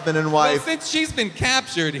other husband and Well, wife. since she's been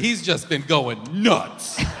captured, he's just been going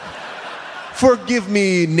nuts. Forgive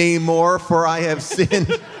me, Namor, for I have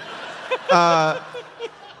sinned.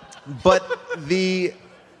 But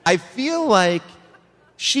I feel like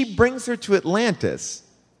she brings her to Atlantis.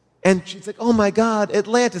 And she's like, oh my God,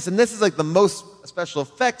 Atlantis. And this is like the most special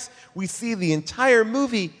effects. We see the entire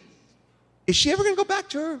movie. Is she ever going to go back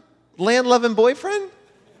to her land-loving boyfriend?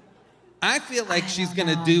 I feel like she's going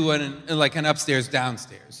to do an upstairs,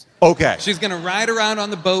 downstairs. Okay. She's going to ride around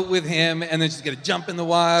on the boat with him, and then she's going to jump in the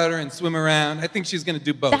water and swim around. I think she's going to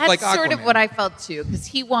do both. That's like sort of Aquaman. what I felt too, because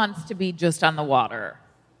he wants to be just on the water.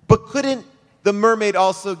 But couldn't the mermaid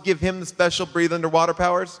also give him the special breathe underwater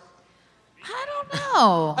powers? I don't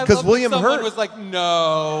know. I 'Cause love William that someone Hurt- was like,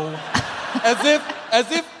 no. as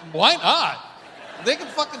if, why not? They can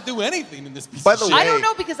fucking do anything in this piece By of the shit. way- I don't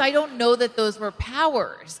know, because I don't know that those were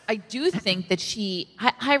powers. I do think that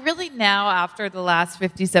I really now, after the last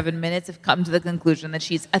 57 minutes, have come to the conclusion that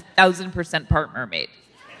she's 1,000% part mermaid.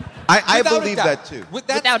 I Without a believe doubt. that too.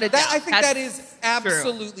 Without a doubt. I think that That's is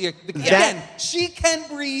absolutely true. again. She can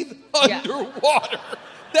breathe Yeah. underwater,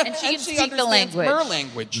 And she can speak the understands language. Mer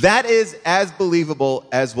language. That is as believable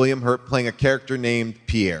as William Hurt playing a character named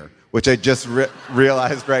Pierre, which I just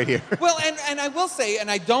realized right here. Well, and I will say, and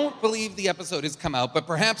I don't believe the episode has come out, but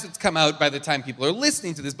perhaps it's come out by the time people are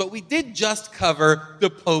listening to this. But we did just cover the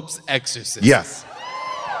Pope's exorcism. Yes.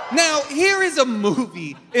 Now, here is a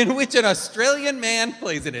movie in which an Australian man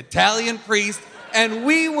plays an Italian priest, and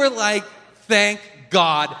we were like, thank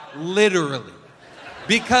God, literally.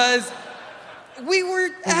 Because we were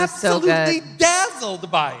was so absolutely good.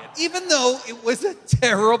 dazzled by it. Even though it was a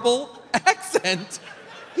terrible accent,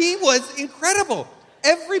 he was incredible.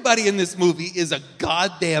 Everybody in this movie is a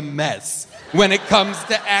goddamn mess when it comes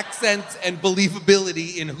to accents and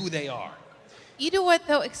believability in who they are. You know what,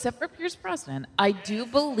 though? Except for Pierce Brosnan, I do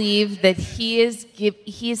believe that he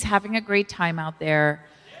is having a great time out there,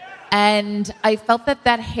 and I felt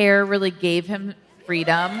that hair really gave him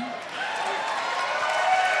freedom.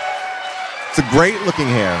 It's a great looking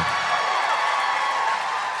hair.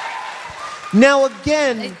 Now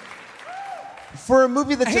again, for a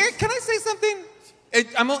movie that Here, can I say something?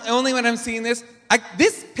 Only when I'm seeing this.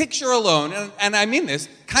 This picture alone, and I mean this,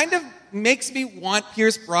 kind of makes me want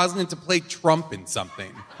Pierce Brosnan to play Trump in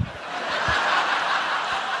something.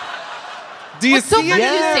 Do you It's so see funny it?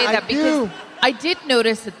 you say I that, because do. I did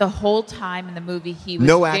notice that the whole time in the movie he was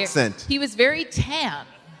No accent. He was very tan.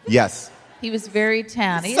 yes. He was very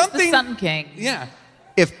tan. He is the Something- Sun King. Yeah.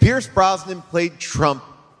 If Pierce Brosnan played Trump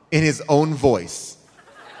in his own voice,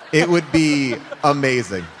 it would be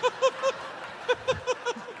amazing.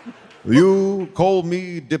 You call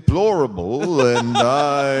me deplorable, and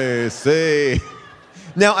I say.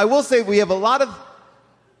 Now, I will say we have a lot of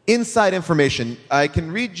inside information. I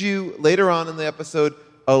can read you later on in the episode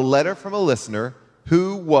a letter from a listener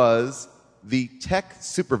who was the tech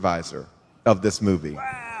supervisor of this movie.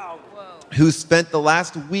 Who spent the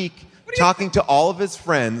last week talking to all of his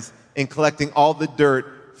friends and collecting all the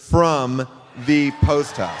dirt from the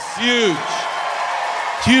post house.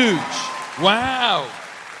 Huge. Wow.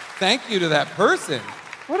 Thank you to that person.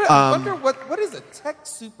 I wonder what is a tech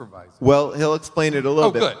supervisor? Well, he'll explain it a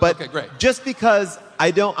little bit. Good. But okay, great. just because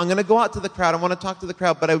I'm going to go out to the crowd. I want to talk to the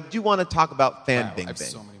crowd, but I do want to talk about Fan Bing I have Bing.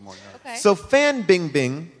 so many more notes. Okay. So Fan Bing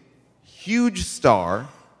Bing, huge star.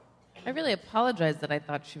 I really apologize that I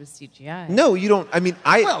thought she was CGI. No, you don't. I mean,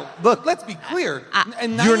 Look, let's be clear.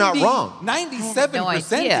 You're not wrong.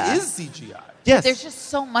 97% is CGI. Yes. There's just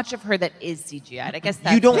so much of her that is CGI. I guess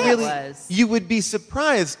that's you don't what really. it was. You would be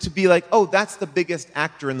surprised to be like, oh, that's the biggest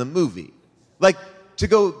actor in the movie. Like to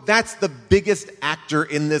go, that's the biggest actor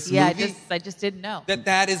in this movie. I just didn't know.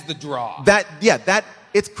 That is the draw.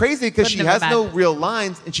 It's crazy because she Wouldn't has have no imagined. real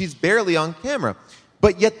lines and she's barely on camera.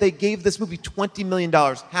 But yet they gave this movie $20 million,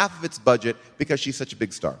 half of its budget, because she's such a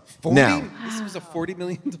big star. 40? Now, This was a $40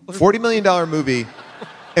 million $40 million movie.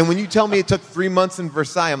 And when you tell me it took 3 months in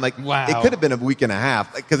Versailles, I'm like, wow. It could have been a week and a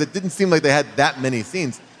half because it didn't seem like they had that many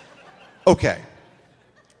scenes. Okay.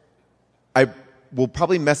 I will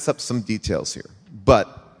probably mess up some details here.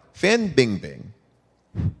 But Fan Bing Bing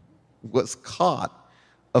was caught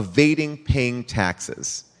evading paying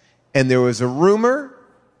taxes. And there was a rumor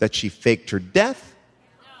that she faked her death.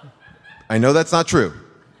 I know that's not true.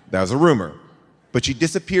 That was a rumor. But she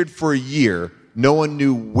disappeared for a year. No one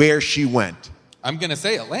knew where she went. I'm going to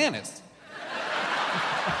say Atlantis.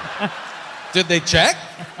 Did they check?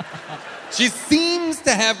 She seems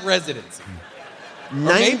to have residency. Or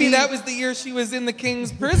maybe that was the year she was in the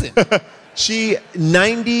king's prison. She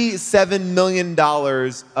 $97 million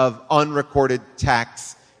of unrecorded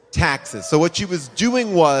taxes. So what she was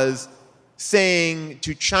doing was saying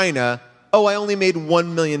to China, oh, I only made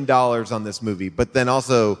 $1 million on this movie, but then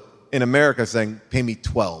also in America saying, pay me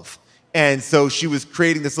 12. And so she was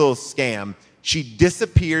creating this little scam. She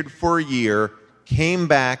disappeared for a year, came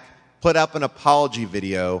back, put up an apology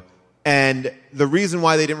video, and the reason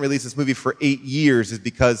why they didn't release this movie for 8 years is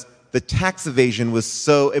because the tax evasion was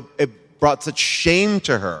it brought such shame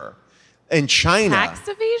to her. In China. Tax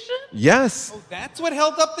evasion? Yes. Oh, that's what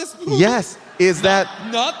held up this movie? Yes.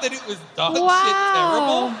 Not that it was dog shit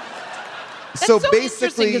terrible? That's so interesting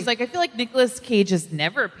basically, because I feel like Nicolas Cage has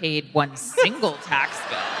never paid one single tax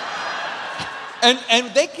bill.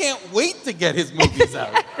 And they can't wait to get his movies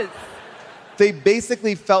out. they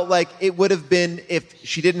basically felt like it would have been, if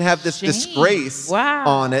she didn't have this disgrace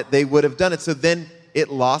on it, they would have done it. So then it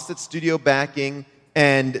lost its studio backing,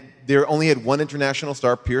 and they only had one international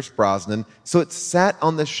star, Pierce Brosnan. So it sat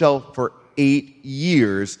on the shelf for 8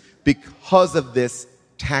 years because of this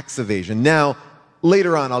tax evasion. Now,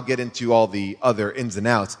 later on, I'll get into all the other ins and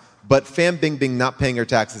outs, but Fan Bing Bing not paying her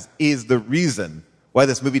taxes is the reason why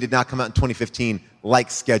this movie did not come out in 2015 like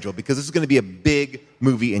scheduled, because this is going to be a big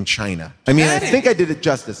movie in China. I mean, I think I did it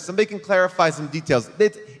justice. Somebody can clarify some details.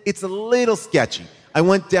 It's a little sketchy. I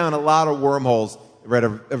went down a lot of wormholes, read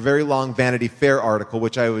a very long Vanity Fair article,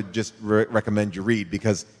 which I would just recommend you read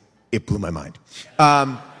because it blew my mind.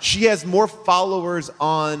 She has more followers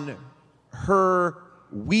on her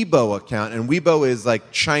Weibo account, and Weibo is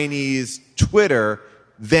like Chinese Twitter,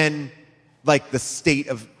 than like the state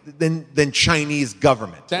of than Chinese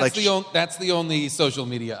government. That's the only social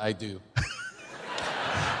media I do.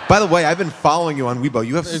 By the way, I've been following you on Weibo.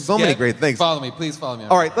 You have so many great things. Follow me, please follow me.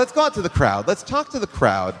 All right, let's go out to the crowd. Let's talk to the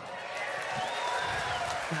crowd.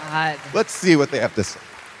 God. Let's see what they have to say.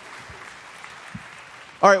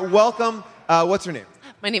 All right, welcome. What's her name?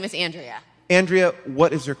 My name is Andrea. Andrea,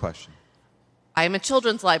 what is your question? I am a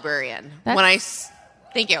children's librarian.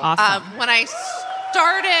 Thank you. Awesome.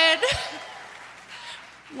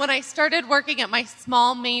 When I started working at my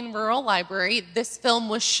small Maine rural library, this film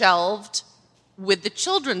was shelved with the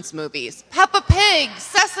children's movies, Peppa Pig,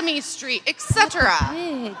 Sesame Street, etc.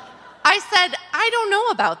 I said, I don't know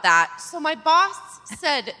about that. So my boss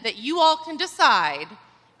said that you all can decide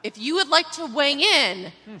if you would like to weigh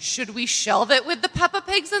in. Should we shelve it with the Peppa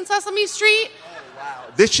Pigs and Sesame Street?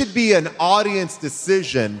 This should be an audience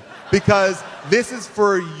decision because this is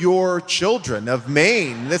for your children of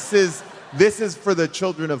Maine. This is for the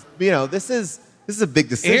children of, this is a big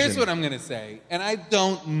decision. Here's what I'm going to say, and I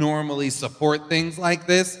don't normally support things like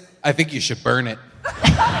this. I think you should burn it.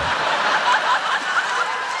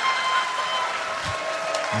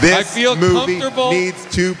 This movie needs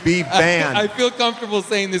to be banned. I feel comfortable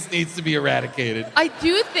saying this needs to be eradicated. I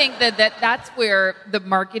do think that's where the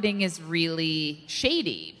marketing is really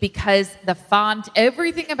shady, because the font,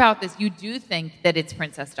 everything about this, you do think that it's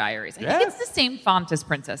Princess Diaries. I think it's the same font as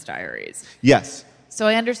Princess Diaries. Yes. So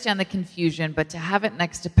I understand the confusion, but to have it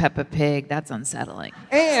next to Peppa Pig, that's unsettling.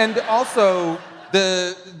 And also,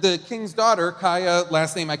 the king's daughter, Kaya,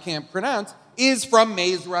 last name I can't pronounce, is from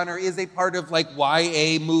Maze Runner, is a part of like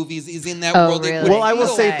YA movies, is in that world. Really? Well, I will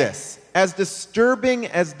say this. As disturbing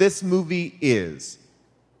as this movie is,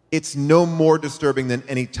 it's no more disturbing than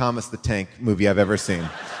any Thomas the Tank movie I've ever seen.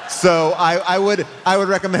 So I would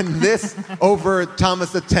recommend this over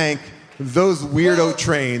Thomas the Tank, those weirdo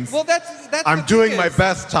trains. Well, that's I'm doing my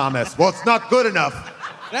best, Thomas. Well, it's not good enough.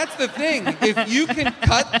 That's the thing. If you can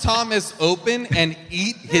cut Thomas open and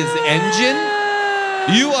eat his engine,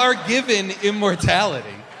 you are given immortality.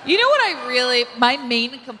 You know what my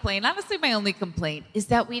main complaint, honestly my only complaint, is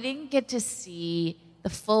that we didn't get to see the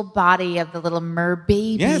full body of the little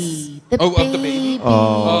merbaby. Yes. The of the baby?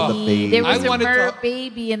 Oh, the baby. There was I a wanted to-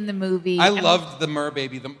 merbaby in the movie. I and loved the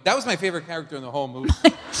merbaby. That was my favorite character in the whole movie. too.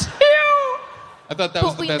 I thought that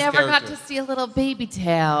was But the we best never character. got to see a little baby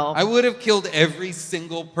tail. I would have killed every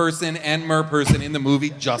single person and mer person in the movie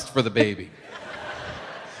just for the baby.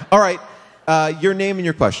 All right. Your name and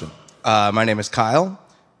your question. My name is Kyle.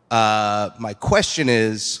 My question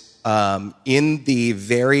is, in the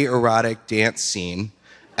very erotic dance scene,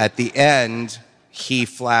 at the end, he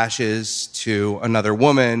flashes to another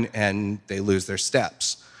woman and they lose their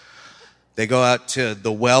steps. They go out to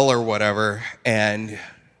the well or whatever, and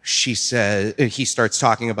he starts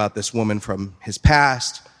talking about this woman from his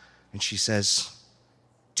past, and she says,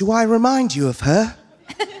 "Do I remind you of her?"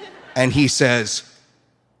 And he says,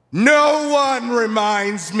 "No one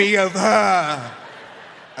reminds me of her."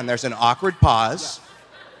 And there's an awkward pause.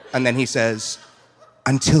 And then he says,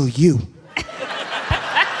 "Until you."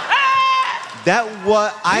 This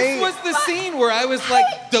was the scene where I was like,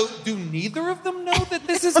 do neither of them know that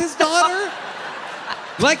this is his daughter?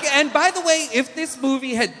 Like, and by the way, if this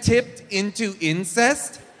movie had tipped into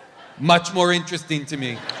incest, much more interesting to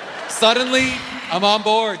me. Suddenly, I'm on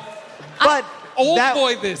board. But But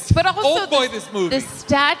also this movie. The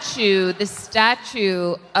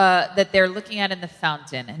statue that they're looking at in the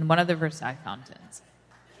fountain, in one of the Versailles fountains,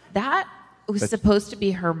 that was supposed to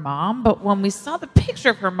be her mom, but when we saw the picture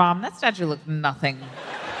of her mom, that statue looked nothing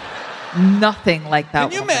like that.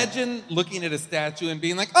 Can you imagine looking at a statue and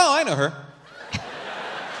being like, oh, I know her?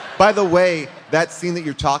 By the way, that scene that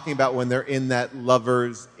you're talking about when they're in that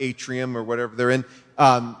lover's atrium or whatever they're in,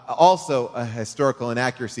 also a historical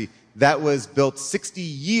inaccuracy. That was built 60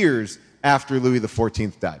 years after Louis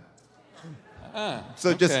XIV died.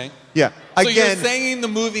 So just, okay. yeah. So Again, you're saying the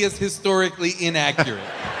movie is historically inaccurate.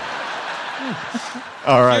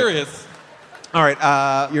 all right. Curious. All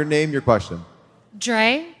right, your name, your question.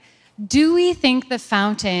 Dre, do we think the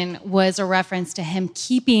fountain was a reference to him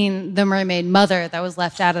keeping the mermaid mother that was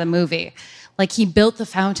left out of the movie? Like he built the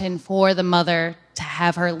fountain for the mother to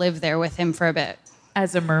have her live there with him for a bit.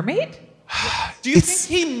 As a mermaid? Do you think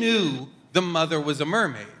he knew the mother was a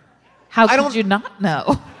mermaid? How could you not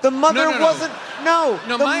know? The mother wasn't. No,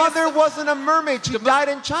 No, the my mother wasn't a mermaid. She died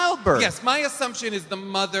in childbirth. Yes, my assumption is the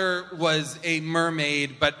mother was a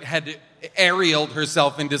mermaid, but had aerialed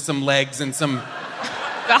herself into some legs and some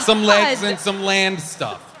legs and some land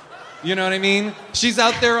stuff. You know what I mean? She's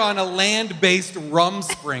out there on a land-based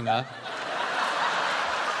Rumspringa.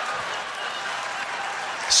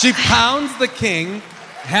 She pounds the king,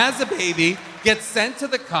 has a baby, gets sent to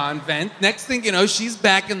the convent. Next thing you know, she's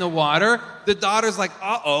back in the water. The daughter's like,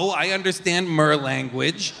 uh-oh, I understand mer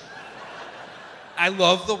language. I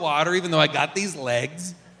love the water, even though I got these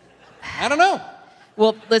legs. I don't know.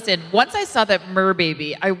 Well, listen, once I saw that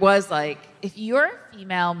merbaby, I was like, if you're a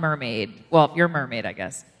female mermaid, well, if you're a mermaid, I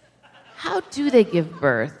guess, how do they give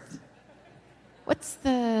birth? What do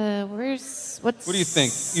you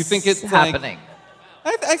think? You think it's happening?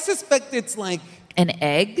 I suspect it's like an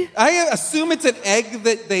egg? I assume it's an egg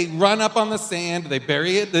that they run up on the sand, they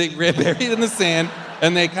bury it in the sand,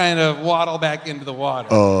 and they kind of waddle back into the water.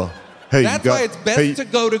 Hey, That's why it's best to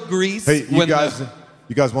go to Greece. Hey,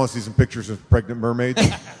 you guys want to see some pictures of pregnant mermaids?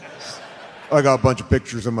 I got a bunch of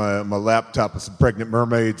pictures on my laptop of some pregnant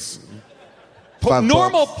mermaids.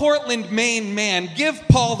 Normal Portland, Maine man, give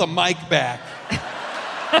Paul the mic back.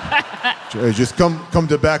 Just come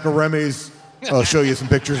to back of Remy's. I'll show you some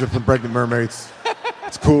pictures of some pregnant mermaids.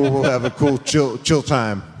 It's cool. We'll have a cool chill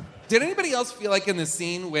time. Did anybody else feel like in the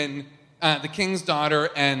scene when the king's daughter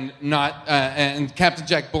and Captain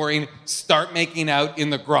Jack Boring start making out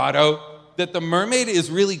in the grotto, that the mermaid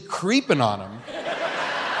is really creeping on him?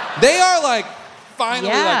 They are like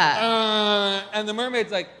finally and the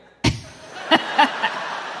mermaid's like,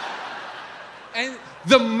 and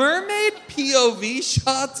the mermaid POV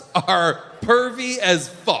shots are pervy as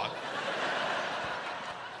fuck.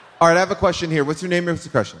 All right, I have a question here. What's your name? What's the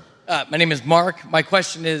question? My name is Mark. My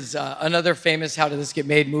question is, another famous How Did This Get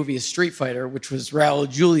Made movie is Street Fighter, which was Raul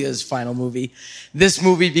Julia's final movie. This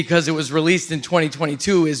movie, because it was released in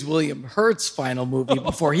 2022, is William Hurt's final movie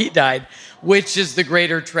before he died. Which is the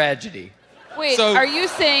greater tragedy? Wait, So- are you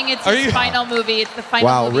saying it's his final movie? It's the final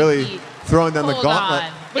Wow, movie. really he- throwing down the Hold gauntlet.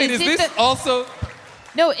 on. Wait, is it this also...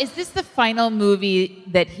 No, is this the final movie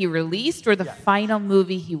that he released or the final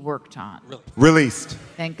movie he worked on? Released.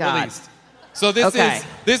 Thank God. Released. So this Okay.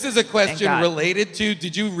 is a question God. related to,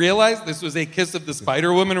 did you realize this was a Kiss of the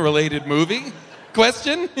Spider-Woman related movie?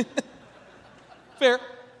 Question? Fair.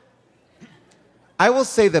 I will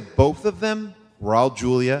say that both of them, Raul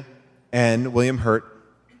Julia and William Hurt,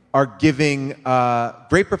 are giving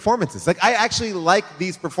great performances. Like, I actually like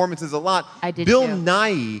these performances a lot. I did Bill too.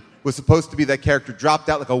 Nighy was supposed to be that character, dropped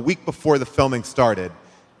out like a week before the filming started,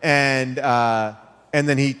 and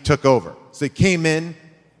then he took over. So he came in,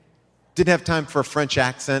 didn't have time for a French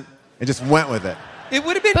accent, and just went with it. It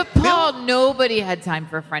would have been But Paul, nobody had time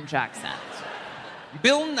for a French accent.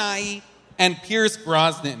 Bill Nighy and Pierce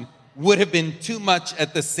Brosnan would have been too much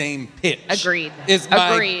at the same pitch. Agreed. Is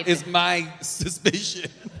Agreed. my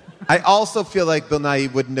suspicion. I also feel like Bill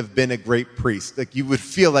Nighy wouldn't have been a great priest. Like, you would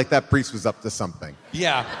feel like that priest was up to something.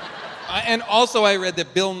 Yeah. And also I read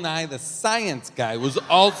that Bill Nye, the science guy, was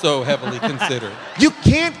also heavily considered. You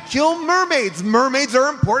can't kill mermaids. Mermaids are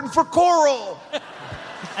important for coral.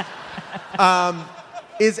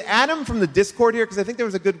 Is Adam from the Discord here? Because I think there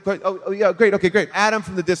was a good question. Oh, yeah, great. Okay, great. Adam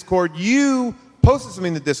from the Discord, you posted something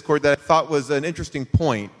in the Discord that I thought was an interesting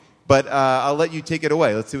point, but I'll let you take it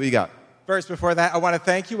away. Let's see what you got. First, before that, I want to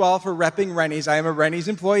thank you all for repping Rennie's. I am a Rennie's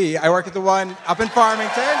employee. I work at the one up in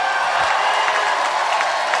Farmington.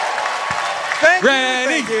 Thank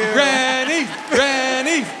Rennie's, you. Rennie's,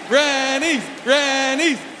 Rennie's, Rennie's,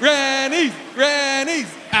 Rennie's, Rennie's, Rennie's.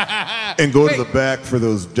 And go Wait, to the back for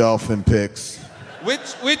those dolphin pics.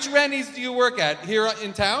 Which Rennie's do you work at? Here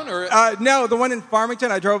in town? Or No, the one in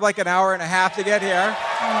Farmington. I drove like an hour and a half to get here.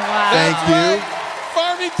 Thank you.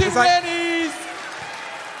 Farmington It's like- Rennie's.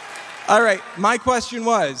 All right, my question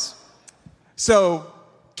was, so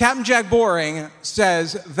Captain Jack Boring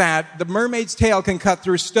says that the mermaid's tail can cut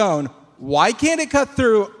through stone. Why can't it cut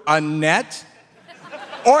through a net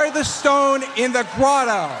or the stone in the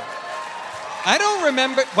grotto? I don't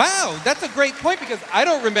remember. Wow, that's a great point because I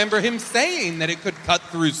don't remember him saying that it could cut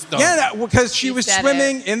through stone. Yeah, because she was said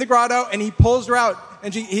swimming in the grotto and he pulls her out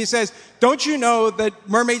and he says, "Don't you know that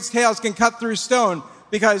mermaids' tails can cut through stone?"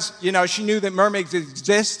 Because, you know, she knew that mermaids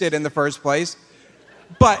existed in the first place.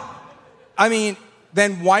 But, I mean,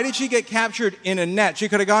 then why did she get captured in a net? She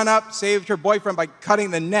could have gone up, saved her boyfriend by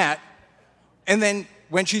cutting the net. And then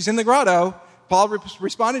when she's in the grotto, Paul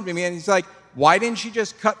responded to me and he's like, why didn't she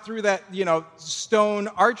just cut through that, you know, stone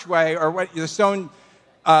archway or what, the stone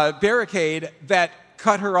barricade that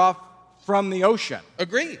cut her off from the ocean?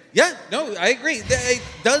 Agreed. Yeah, no, I agree. It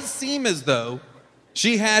does seem as though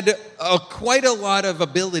she had quite a lot of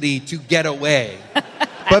ability to get away.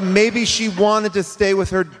 But maybe she wanted to stay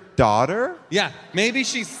with her daughter? Yeah, maybe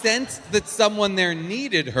she sensed that someone there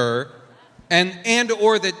needed her, and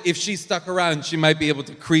or that if she stuck around, she might be able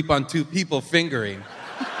to creep on two people fingering.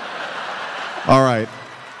 All right.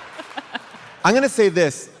 I'm going to say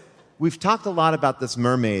this. We've talked a lot about this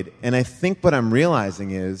mermaid, and I think what I'm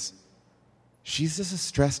realizing is she's just a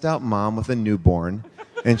stressed out mom with a newborn,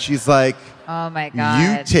 and she's like, Oh my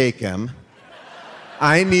God. you take him.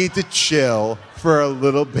 I need to chill for a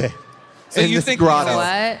little bit So in you this think grotto.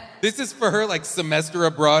 What? This is for her like semester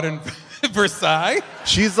abroad in Versailles?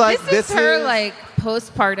 She's like, This is her like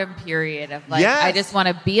postpartum period of like, Yes. I just want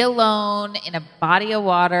to be alone in a body of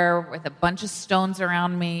water with a bunch of stones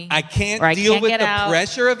around me. I can't where I deal can't with get the out.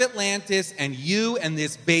 pressure of Atlantis and you and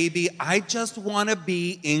this baby. I just want to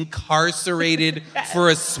be incarcerated for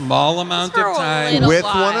a small amount For of a time. little with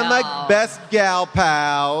one of my while. best gal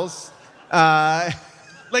pals.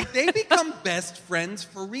 Like they become best friends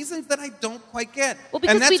for reasons that I don't quite get. Well,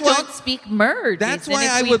 because and that's we why, don't speak merge. That's and why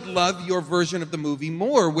if I we- would love your version of the movie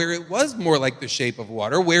more, where it was more like The Shape of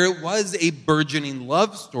Water, where it was a burgeoning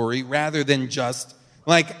love story rather than just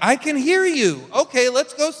like, I can hear you. Okay,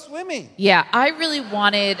 let's go swimming. Yeah, I really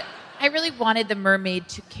wanted the mermaid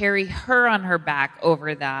to carry her on her back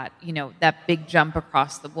over that, you know, that big jump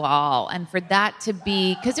across the wall. And for that to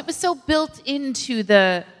be, because it was so built into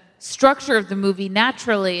the structure of the movie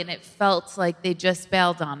naturally, and it felt like they just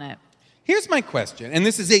bailed on it. Here's my question, and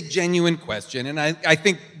this is a genuine question, and I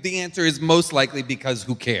think the answer is most likely because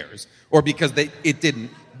who cares, or because it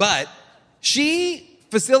didn't. But she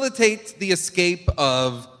facilitates the escape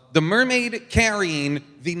of the mermaid carrying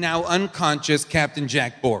the now unconscious Captain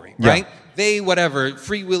Jack Boring, right? They, whatever,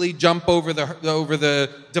 Free Willy jump over the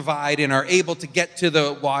divide and are able to get to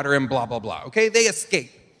the water and blah, blah, blah. Okay, they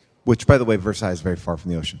escape. Which, by the way, Versailles is very far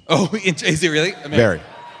from the ocean. Oh, is it really? Amazing. Very.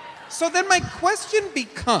 So then my question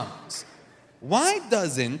becomes, why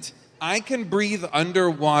doesn't I Can Breathe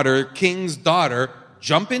Underwater King's daughter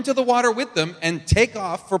jump into the water with them and take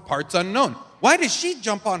off for parts unknown? Why does she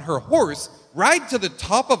jump on her horse, ride to the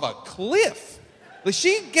top of a cliff? Like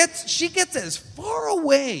she gets as far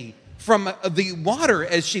away from the water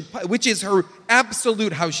as which is her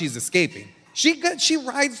absolute how she's escaping. She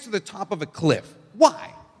rides to the top of a cliff.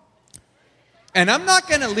 Why? And I'm not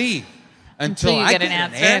going to leave until I get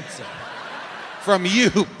an answer from you,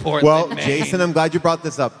 Portland, Well, Maine. Jason, I'm glad you brought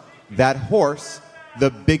this up. That horse, the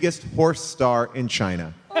biggest horse star in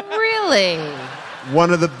China. Really?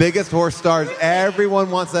 One of the biggest horse stars. Everyone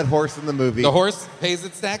wants that horse in the movie. The horse pays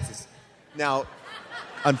its taxes. Now,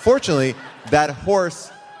 unfortunately, that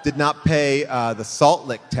horse did not pay the salt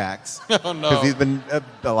lick tax. Oh, no. Because he's been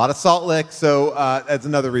a lot of salt lick, so that's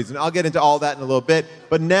another reason. I'll get into all that in a little bit.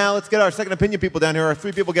 But now let's get our second opinion people down here. Our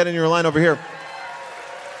three people get in your line over here.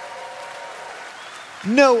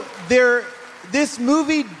 No, this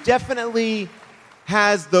movie definitely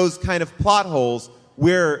has those kind of plot holes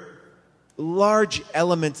where large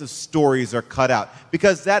elements of stories are cut out.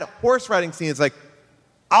 Because that horse riding scene is like,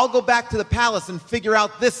 I'll go back to the palace and figure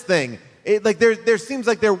out this thing. There seems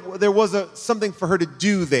like there was something for her to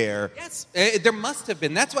do there. Yes, there must have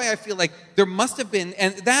been. That's why I feel like there must have been,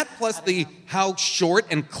 and that plus how short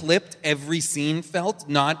and clipped every scene felt.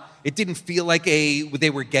 It didn't feel like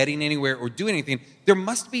they were getting anywhere or doing anything. There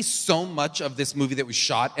must be so much of this movie that was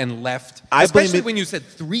shot and left. Especially when you said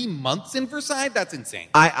 3 months in Versailles, that's insane.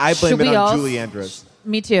 I blame it on Julie Andrews.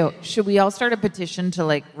 Me too. Should we all start a petition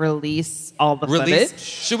to release all the footage?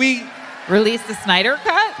 Should we? Release the Snyder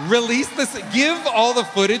cut? Give all the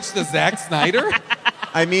footage to Zack Snyder?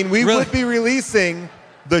 I mean, we would be releasing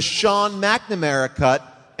the Sean McNamara cut,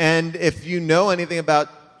 and if you know anything about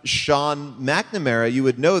Sean McNamara, you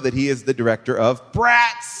would know that he is the director of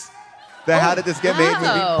Bratz, the How Did This Get Made movie.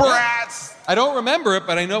 Bratz! I don't remember it,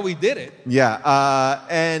 but I know we did it. Yeah,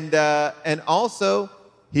 and also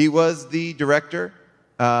he was the director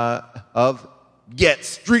of Get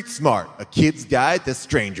Street Smart, a kid's guide to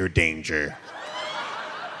stranger danger.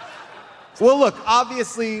 Well, look,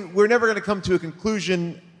 obviously, we're never going to come to a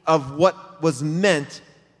conclusion of what was meant,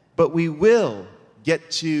 but we will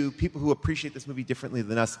get to people who appreciate this movie differently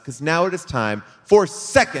than us, because now it is time for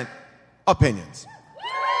Second Opinions.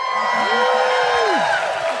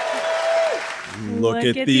 Look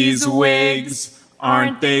at these wigs,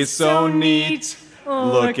 aren't they so neat?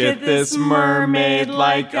 Look at this mermaid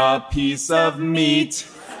like a piece of meat.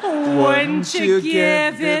 Wouldn't you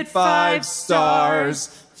give it 5 stars?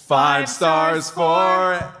 5 stars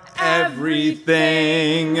for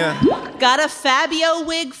everything. Got a Fabio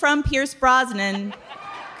wig from Pierce Brosnan.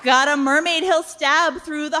 Got a mermaid he'll stab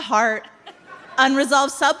through the heart.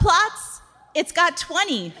 Unresolved subplots? It's got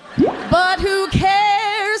 20. But who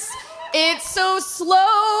cares? It's so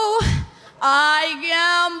slow. I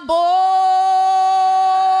am bored.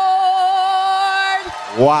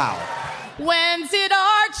 Wow. When's it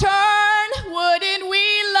our turn? Wouldn't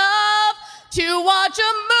we love to watch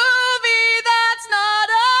a movie that's not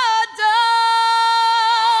a dud?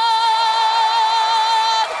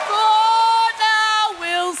 For now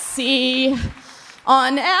we'll see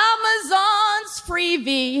on Amazon's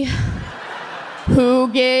Freevee who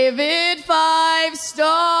gave it 5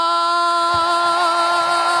 stars.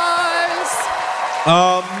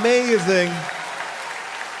 Amazing.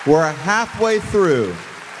 We're halfway through.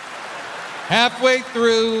 Halfway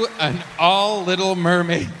through an all Little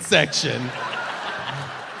Mermaid section.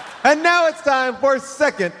 And now it's time for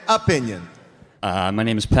Second Opinion. My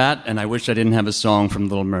name is Pat, and I wish I didn't have a song from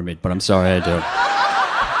Little Mermaid, but I'm sorry I do.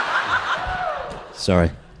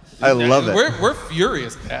 Sorry. I love it. We're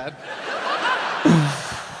furious, Pat.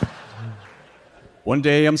 One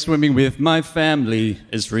day I'm swimming with my family,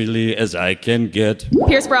 as freely as I can get.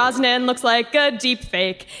 Pierce Brosnan looks like a deep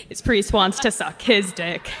fake. His priest wants to suck his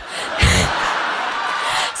dick.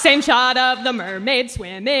 Same shot of the mermaid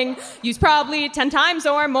swimming, used probably 10 times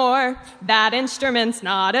or more. That instrument's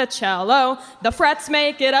not a cello, the frets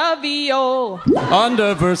make it a viol.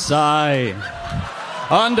 Under Versailles,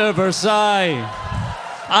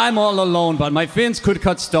 I'm all alone, but my fins could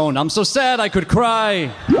cut stone. I'm so sad I could cry.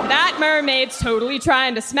 That mermaid's totally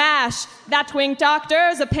trying to smash. That twink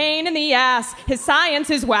doctor's a pain in the ass. His science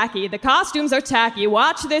is wacky, the costumes are tacky.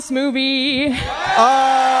 Watch this movie. Amazing!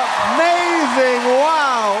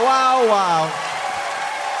 Wow.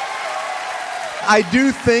 I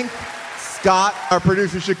do think Scott, our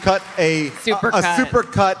producer, should cut a super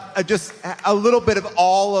cut, just a little bit of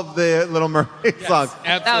all of the Little Mermaid songs.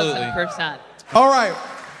 Absolutely. 1,000%. All right.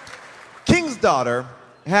 King's Daughter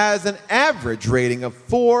has an average rating of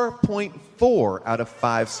 4.4 out of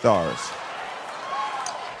 5 stars.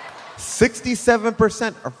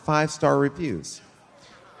 67% are 5-star reviews.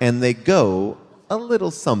 And they go a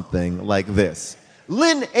little something like this.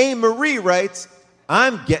 Lynn A. Marie writes,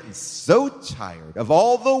 I'm getting so tired of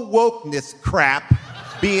all the wokeness crap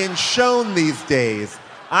being shown these days.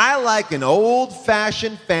 I like an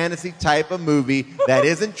old-fashioned fantasy type of movie that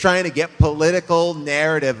isn't trying to get political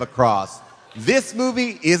narrative across. This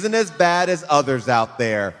movie isn't as bad as others out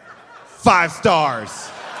there. 5 stars.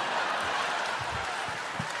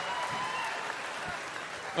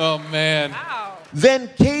 Oh, man. Then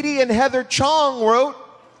Katie and Heather Chong wrote,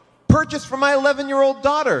 purchased for my 11-year-old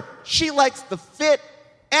daughter. She likes the fit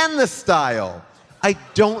and the style. I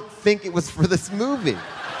don't think it was for this movie.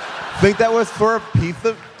 I think that was for a piece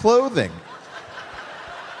of clothing.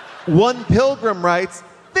 One Pilgrim writes,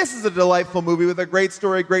 this is a delightful movie with a great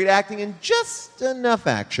story, great acting, and just enough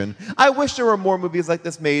action. I wish there were more movies like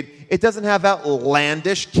this made. It doesn't have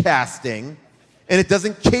outlandish casting, and it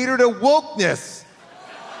doesn't cater to wokeness.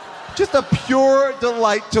 Just a pure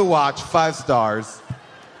delight to watch. 5 stars.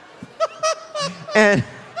 And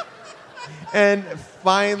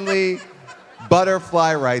finally,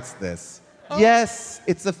 Butterfly writes this. Yes,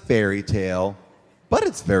 it's a fairy tale, but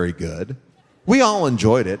it's very good. We all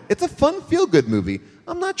enjoyed it. It's a fun, feel-good movie.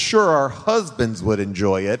 I'm not sure our husbands would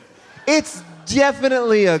enjoy it. It's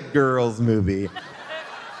definitely a girls' movie.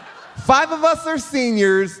 5 of us are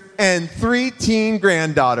seniors and 3 teen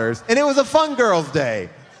granddaughters, and it was a fun girls' day.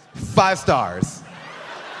 5 stars.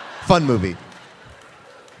 Fun movie.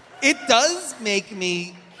 It does make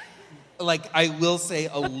me, I will say,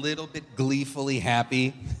 a little bit gleefully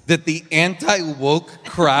happy that the anti-woke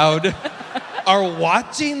crowd are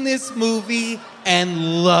watching this movie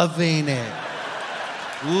and loving it.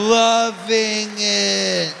 Loving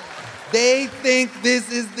it. They think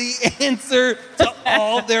this is the answer to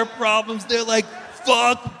all their problems. They're like,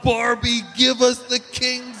 fuck Barbie, give us the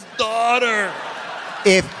King's Daughter.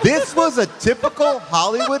 If this was a typical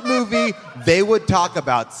Hollywood movie, they would talk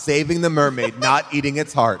about saving the mermaid, not eating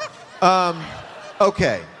its heart.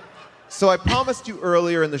 Okay, so I promised you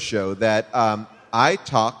earlier in the show that I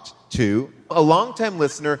talked to a longtime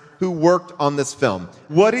listener who worked on this film.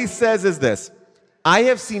 What he says is this. I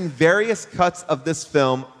have seen various cuts of this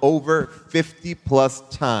film over 50-plus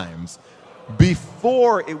times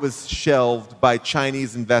before it was shelved by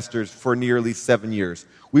Chinese investors for nearly 7 years.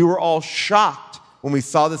 We were all shocked when we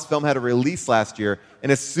saw this film had a release last year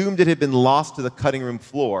and assumed it had been lost to the cutting room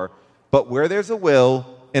floor. But where there's a will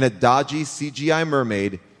in a dodgy CGI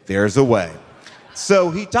mermaid, there's a way.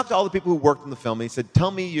 So he talked to all the people who worked on the film, and he said,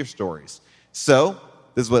 tell me your stories. So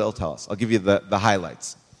this is what he'll tell us. I'll give you the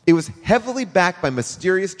highlights. It was heavily backed by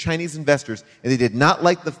mysterious Chinese investors, and they did not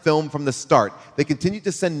like the film from the start. They continued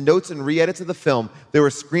to send notes and re-edits of the film. There were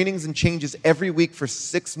screenings and changes every week for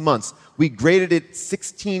 6 months. We graded it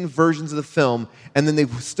 16 versions of the film, and then they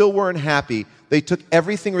still weren't happy. They took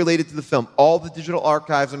everything related to the film, all the digital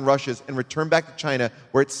archives and rushes, and returned back to China,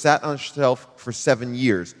 where it sat on a shelf for 7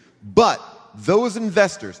 years. But those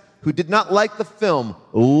investors who did not like the film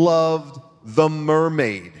loved The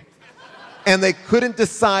Mermaid. And they couldn't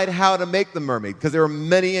decide how to make the mermaid because there were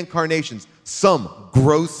many incarnations, some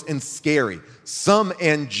gross and scary, some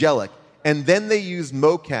angelic. And then they used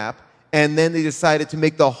mocap, and then they decided to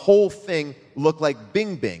make the whole thing look like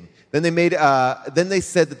Bing Bing. Then they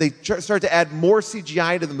said that they started to add more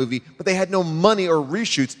CGI to the movie, but they had no money or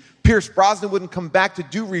reshoots. Pierce Brosnan wouldn't come back to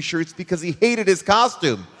do reshoots because he hated his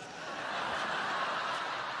costume.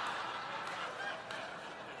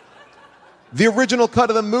 The original cut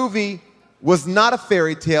of the movie was not a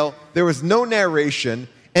fairy tale, there was no narration,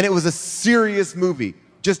 and it was a serious movie.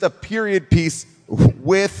 Just a period piece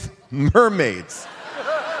with mermaids.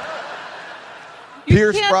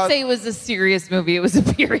 You can't say it was a serious movie, it was a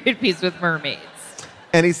period piece with mermaids.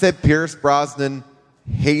 And he said Pierce Brosnan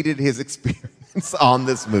hated his experience on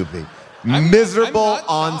this movie. Miserable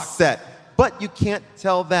on set. But you can't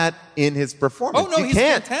tell that in his performance. Oh, no, he's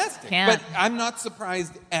can't. fantastic. But I'm not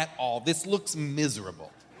surprised at all. This looks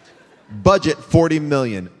miserable. Budget, $40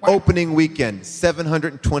 million. Opening weekend,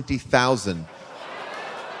 $720,000.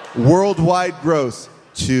 Worldwide gross,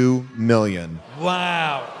 $2 million.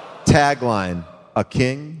 Wow. Tagline, a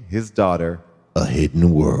king, his daughter, a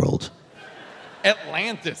hidden world.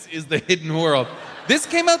 Atlantis is the hidden world. This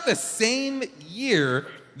came out the same year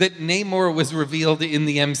that Namor was revealed in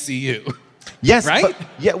the MCU. Yes, right?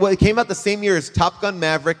 Well, it came out the same year as Top Gun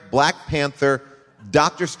Maverick, Black Panther,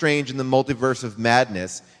 Doctor Strange and the Multiverse of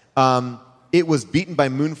Madness. It was beaten by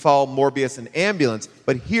Moonfall, Morbius, and Ambulance.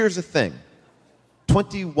 But here's the thing.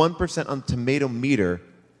 21% on Tomato Meter,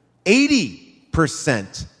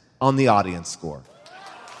 80% on the audience score.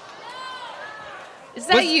 Is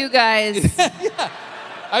that you guys?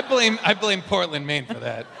 I blame Portland, Maine for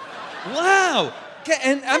that. Wow. Okay,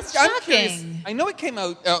 and I'm curious. I know it came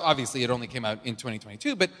out, obviously it only came out in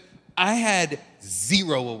 2022, but I had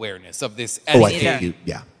zero awareness of this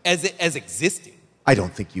as, as existing. I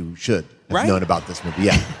don't think you should have Right? known about this movie.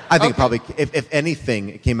 Yeah. I think probably, if anything,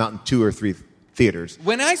 it came out in 2 or 3 theaters.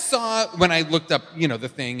 When I looked up, the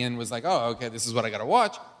thing and was like, oh, okay, this is what I got to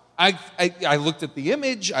watch. I looked at the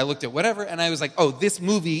image, I looked at whatever, and I was like, oh, this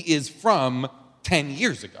movie is from 10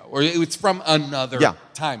 years ago, or it's from another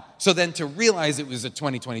time. So then to realize it was a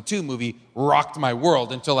 2022 movie rocked my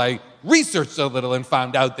world until I researched a little and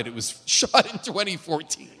found out that it was shot in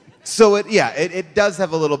 2014. So it does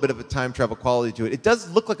have a little bit of a time travel quality to it. It does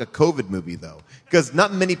look like a COVID movie though, because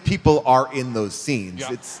not many people are in those scenes.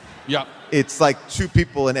 It's like 2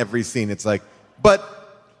 people in every scene. It's like,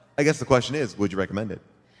 but I guess the question is, would you recommend it?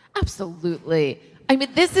 Absolutely. I mean,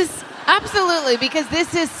 this is absolutely because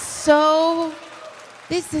it's so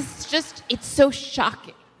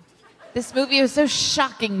shocking. This movie is so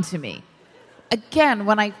shocking to me. Again,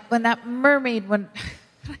 when I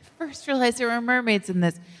first realized there were mermaids in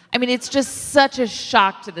this, I mean, it's just such a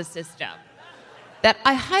shock to the system that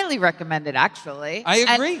I highly recommend it, actually. I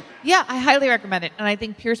agree. I highly recommend it. And I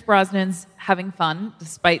think Pierce Brosnan's having fun,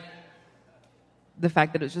 despite the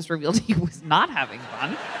fact that it was just revealed he was not having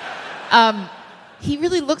fun. He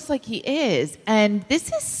really looks like he is. And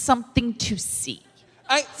this is something to see.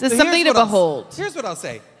 It's something to behold. Here's what I'll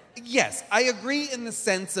say. Yes, I agree in the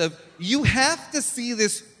sense of you have to see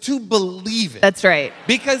this to believe it. That's right.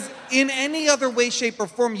 Because in any other way, shape, or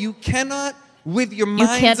form, you cannot, with your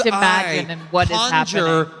mind's can't imagine eye, what is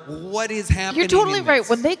conjure happening. what is happening. You're totally in right. this.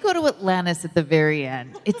 When they go to Atlantis at the very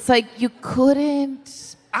end, it's like you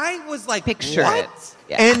couldn't. I was like, picture what? it.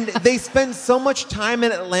 Yeah. And they spend so much time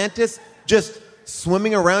in Atlantis just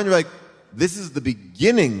swimming around. You're like, this is the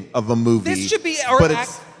beginning of a movie. This should be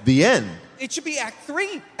it's the end. It should be Act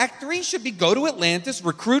 3. Act 3 should be go to Atlantis,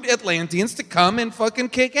 recruit Atlanteans to come and fucking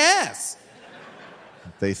kick ass.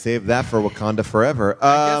 They saved that for Wakanda Forever.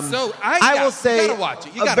 I guess so. I will say, you gotta watch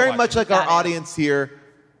it. You gotta very watch much it. like our audience here,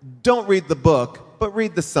 don't read the book, but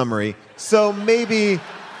read the summary. So maybe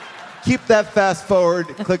keep that fast forward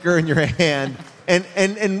clicker in your hand and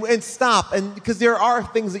stop. And because there are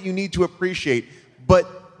things that you need to appreciate, but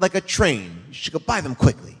like a train, you should go buy them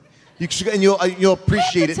quickly. And you'll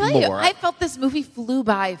appreciate it more. I felt this movie flew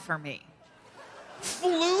by for me.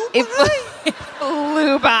 It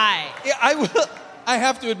flew by. Yeah, I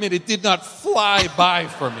have to admit, it did not fly by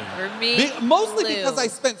for me. For me, mostly flew. because I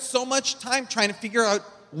spent so much time trying to figure out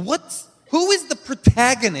who is the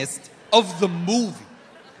protagonist of the movie.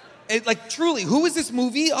 Truly, who is this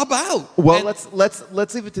movie about? Well,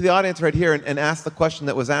 let's leave it to the audience right here and ask the question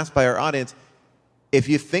that was asked by our audience. If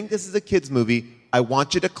you think this is a kids movie, I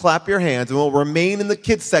want you to clap your hands, and we'll remain in the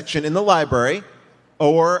kids section in the library.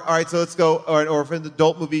 All right, so let's go. Or for an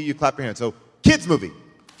adult movie, you clap your hands. So, kids movie.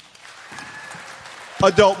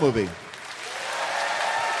 Adult movie.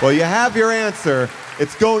 Well, you have your answer.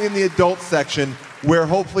 It's going in the adult section, where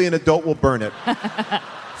hopefully an adult will burn it.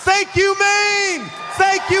 Thank you, Maine!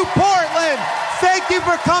 Thank you, Portland! Thank you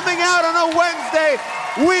for coming out on a Wednesday.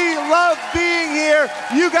 We love being here.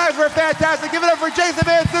 You guys were fantastic. Give it up for Jason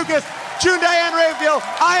Mantzoukas, June Diane Raphael.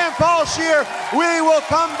 I am Paul Scheer. We will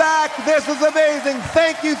come back. This was amazing.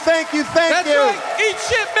 Thank you, thank you, thank That's you. right. Eat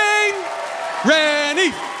shit, Maine! Ran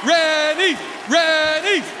east.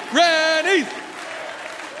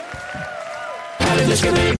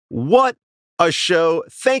 What a show.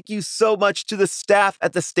 Thank you so much to the staff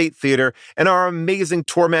at the State Theater and our amazing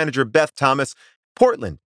tour manager, Beth Thomas.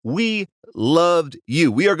 Portland, we loved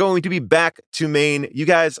you. We are going to be back to Maine. You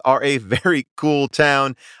guys are a very cool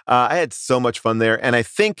town. I had so much fun there, and I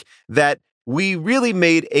think that we really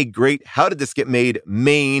made a great How Did This Get Made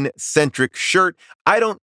Maine-centric shirt. I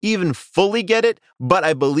don't even fully get it, but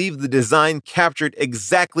I believe the design captured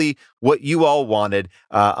exactly what you all wanted,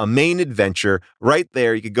 a Maine adventure right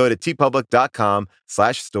there. You could go to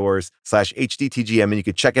tpublic.com/stores/HDTGM and you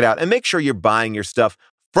could check it out and make sure you're buying your stuff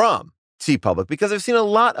from TeePublic because I've seen a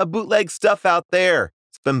lot of bootleg stuff out there.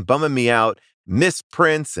 It's been bumming me out.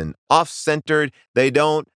 Misprints and off-centered. They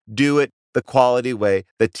don't do it the quality way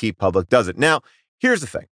that TeePublic does it. Now, here's the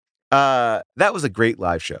thing. That was a great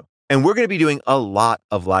live show. And we're going to be doing a lot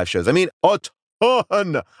of live shows. I mean, a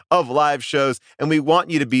ton of live shows, and we want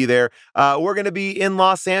you to be there. We're going to be in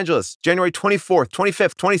Los Angeles, January 24th,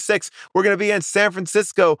 25th, 26th. We're going to be in San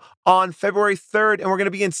Francisco on February 3rd, and we're going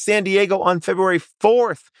to be in San Diego on February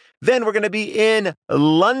 4th. Then we're going to be in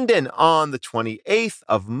London on the 28th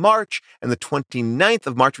of March and the 29th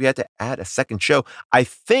of March. We had to add a second show. I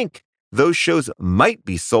think those shows might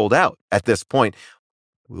be sold out at this point.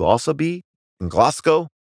 We'll also be in Glasgow,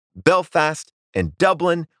 Belfast, and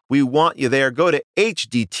Dublin. We want you there. Go to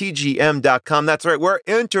hdtgm.com. That's right. We're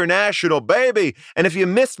international, baby. And if you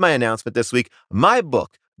missed my announcement this week, my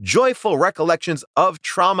book, Joyful Recollections of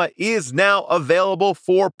Trauma, is now available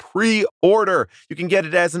for pre-order. You can get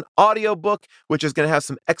it as an audiobook, which is going to have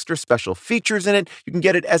some extra special features in it. You can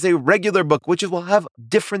get it as a regular book, which will have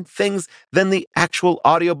different things than the actual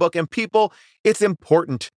audiobook. And people, it's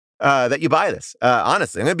important that you buy this.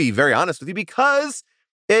 Honestly, I'm going to be very honest with you because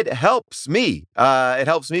it helps me. It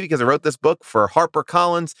helps me because I wrote this book for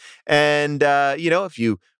HarperCollins. And, if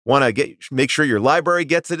you want to make sure your library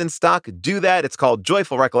gets it in stock, do that. It's called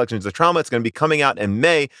Joyful Recollections of Trauma. It's going to be coming out in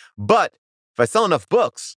May. But if I sell enough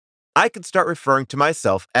books, I could start referring to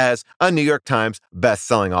myself as a New York Times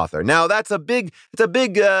best-selling author. Now, it's a big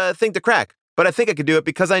thing to crack. But I think I could do it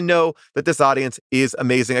because I know that this audience is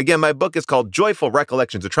amazing. Again, my book is called Joyful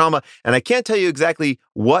Recollections of Trauma, and I can't tell you exactly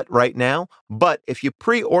what right now, but if you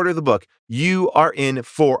pre-order the book, you are in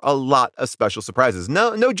for a lot of special surprises.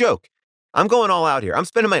 No joke. I'm going all out here. I'm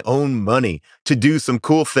spending my own money to do some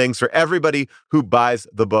cool things for everybody who buys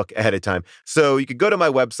the book ahead of time. So you could go to my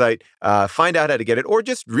website, find out how to get it, or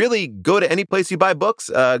just really go to any place you buy books,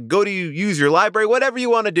 go to use your library, whatever you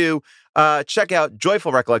want to do. Check out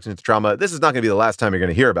Joyful Recollections of Trauma. This is not going to be the last time you're going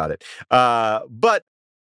to hear about it. But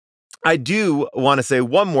I do want to say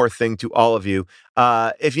one more thing to all of you.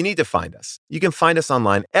 If you need to find us, you can find us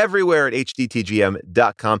online everywhere at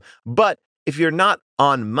hdtgm.com. But if you're not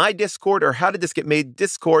on my Discord or How Did This Get Made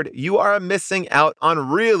Discord, you are missing out on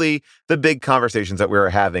really the big conversations that we're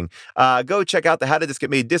having. Go check out the How Did This Get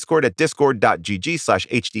Made Discord at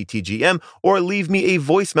discord.gg/hdtgm or leave me a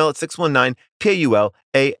voicemail at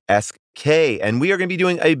 619-PULASK. And we are going to be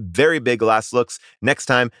doing a very big Last Looks next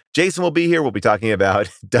time. Jason will be here. We'll be talking about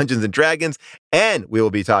Dungeons and Dragons, and we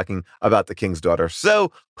will be talking about The King's Daughter.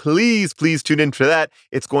 So please tune in for that.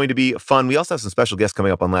 It's going to be fun. We also have some special guests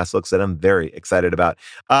coming up on Last Looks that I'm very excited about.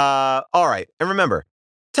 All right. And remember,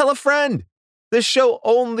 tell a friend. This show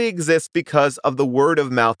only exists because of the word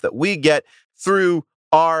of mouth that we get through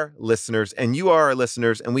our listeners, and you are our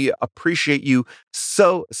listeners, and we appreciate you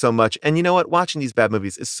so much. And you know what? Watching these bad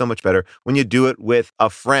movies is so much better when you do it with a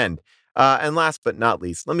friend. And last but not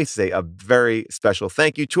least, let me say a very special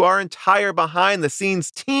thank you to our entire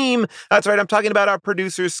behind-the-scenes team. That's right, I'm talking about our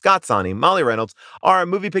producers, Scott Zani, Molly Reynolds, our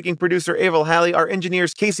movie-picking producer, Avril Halley, our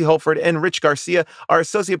engineers, Casey Holford and Rich Garcia, our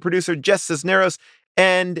associate producer, Jess Cisneros.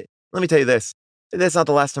 And let me tell you this. That's not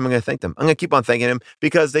the last time I'm going to thank them. I'm going to keep on thanking them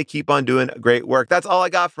because they keep on doing great work. That's all I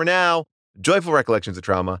got for now. Joyful Recollections of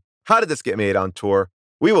Trauma. How Did This Get Made on tour?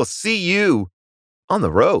 We will see you on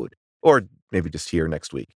the road, or maybe just here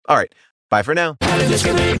next week. All right. Bye for now.